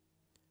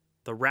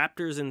 the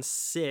Raptors in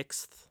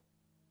sixth,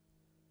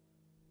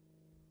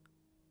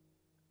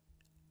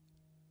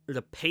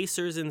 the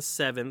Pacers in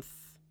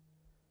seventh,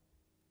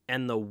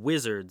 and the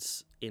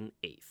Wizards in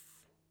eighth.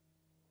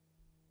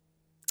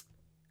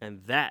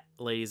 And that,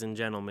 ladies and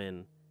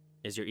gentlemen,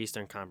 is your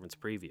Eastern Conference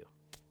preview.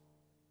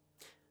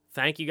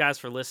 Thank you guys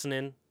for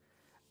listening.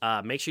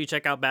 Make sure you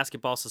check out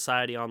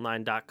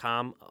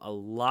basketballsocietyonline.com. A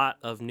lot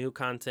of new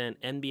content,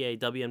 NBA,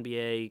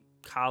 WNBA,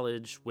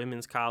 college,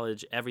 women's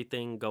college,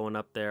 everything going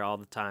up there all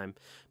the time.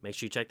 Make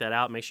sure you check that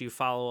out. Make sure you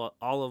follow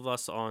all of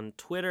us on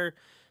Twitter,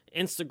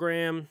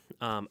 Instagram.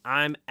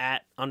 I'm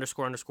at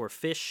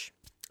 __fish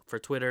for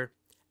Twitter,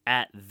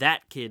 at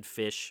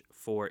thatkidfish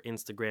for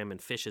Instagram,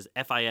 and fish is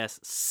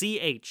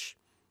FISCH.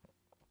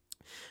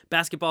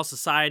 Basketball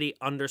Society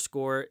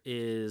 _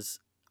 is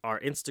our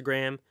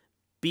Instagram.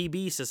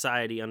 BB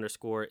Society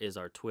 _ is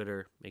our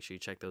Twitter. Make sure you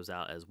check those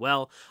out as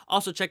well.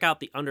 Also, check out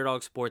the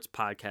Underdog Sports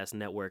Podcast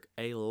Network.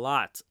 A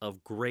lot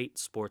of great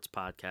sports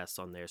podcasts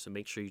on there, so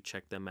make sure you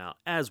check them out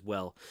as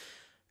well.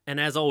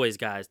 And as always,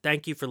 guys,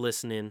 thank you for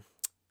listening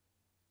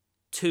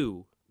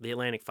to The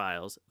Atlantic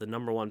Files, the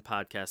 #1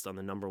 podcast on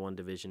the #1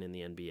 division in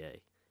the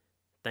NBA.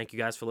 Thank you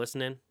guys for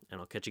listening, and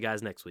I'll catch you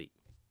guys next week.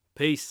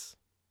 Peace.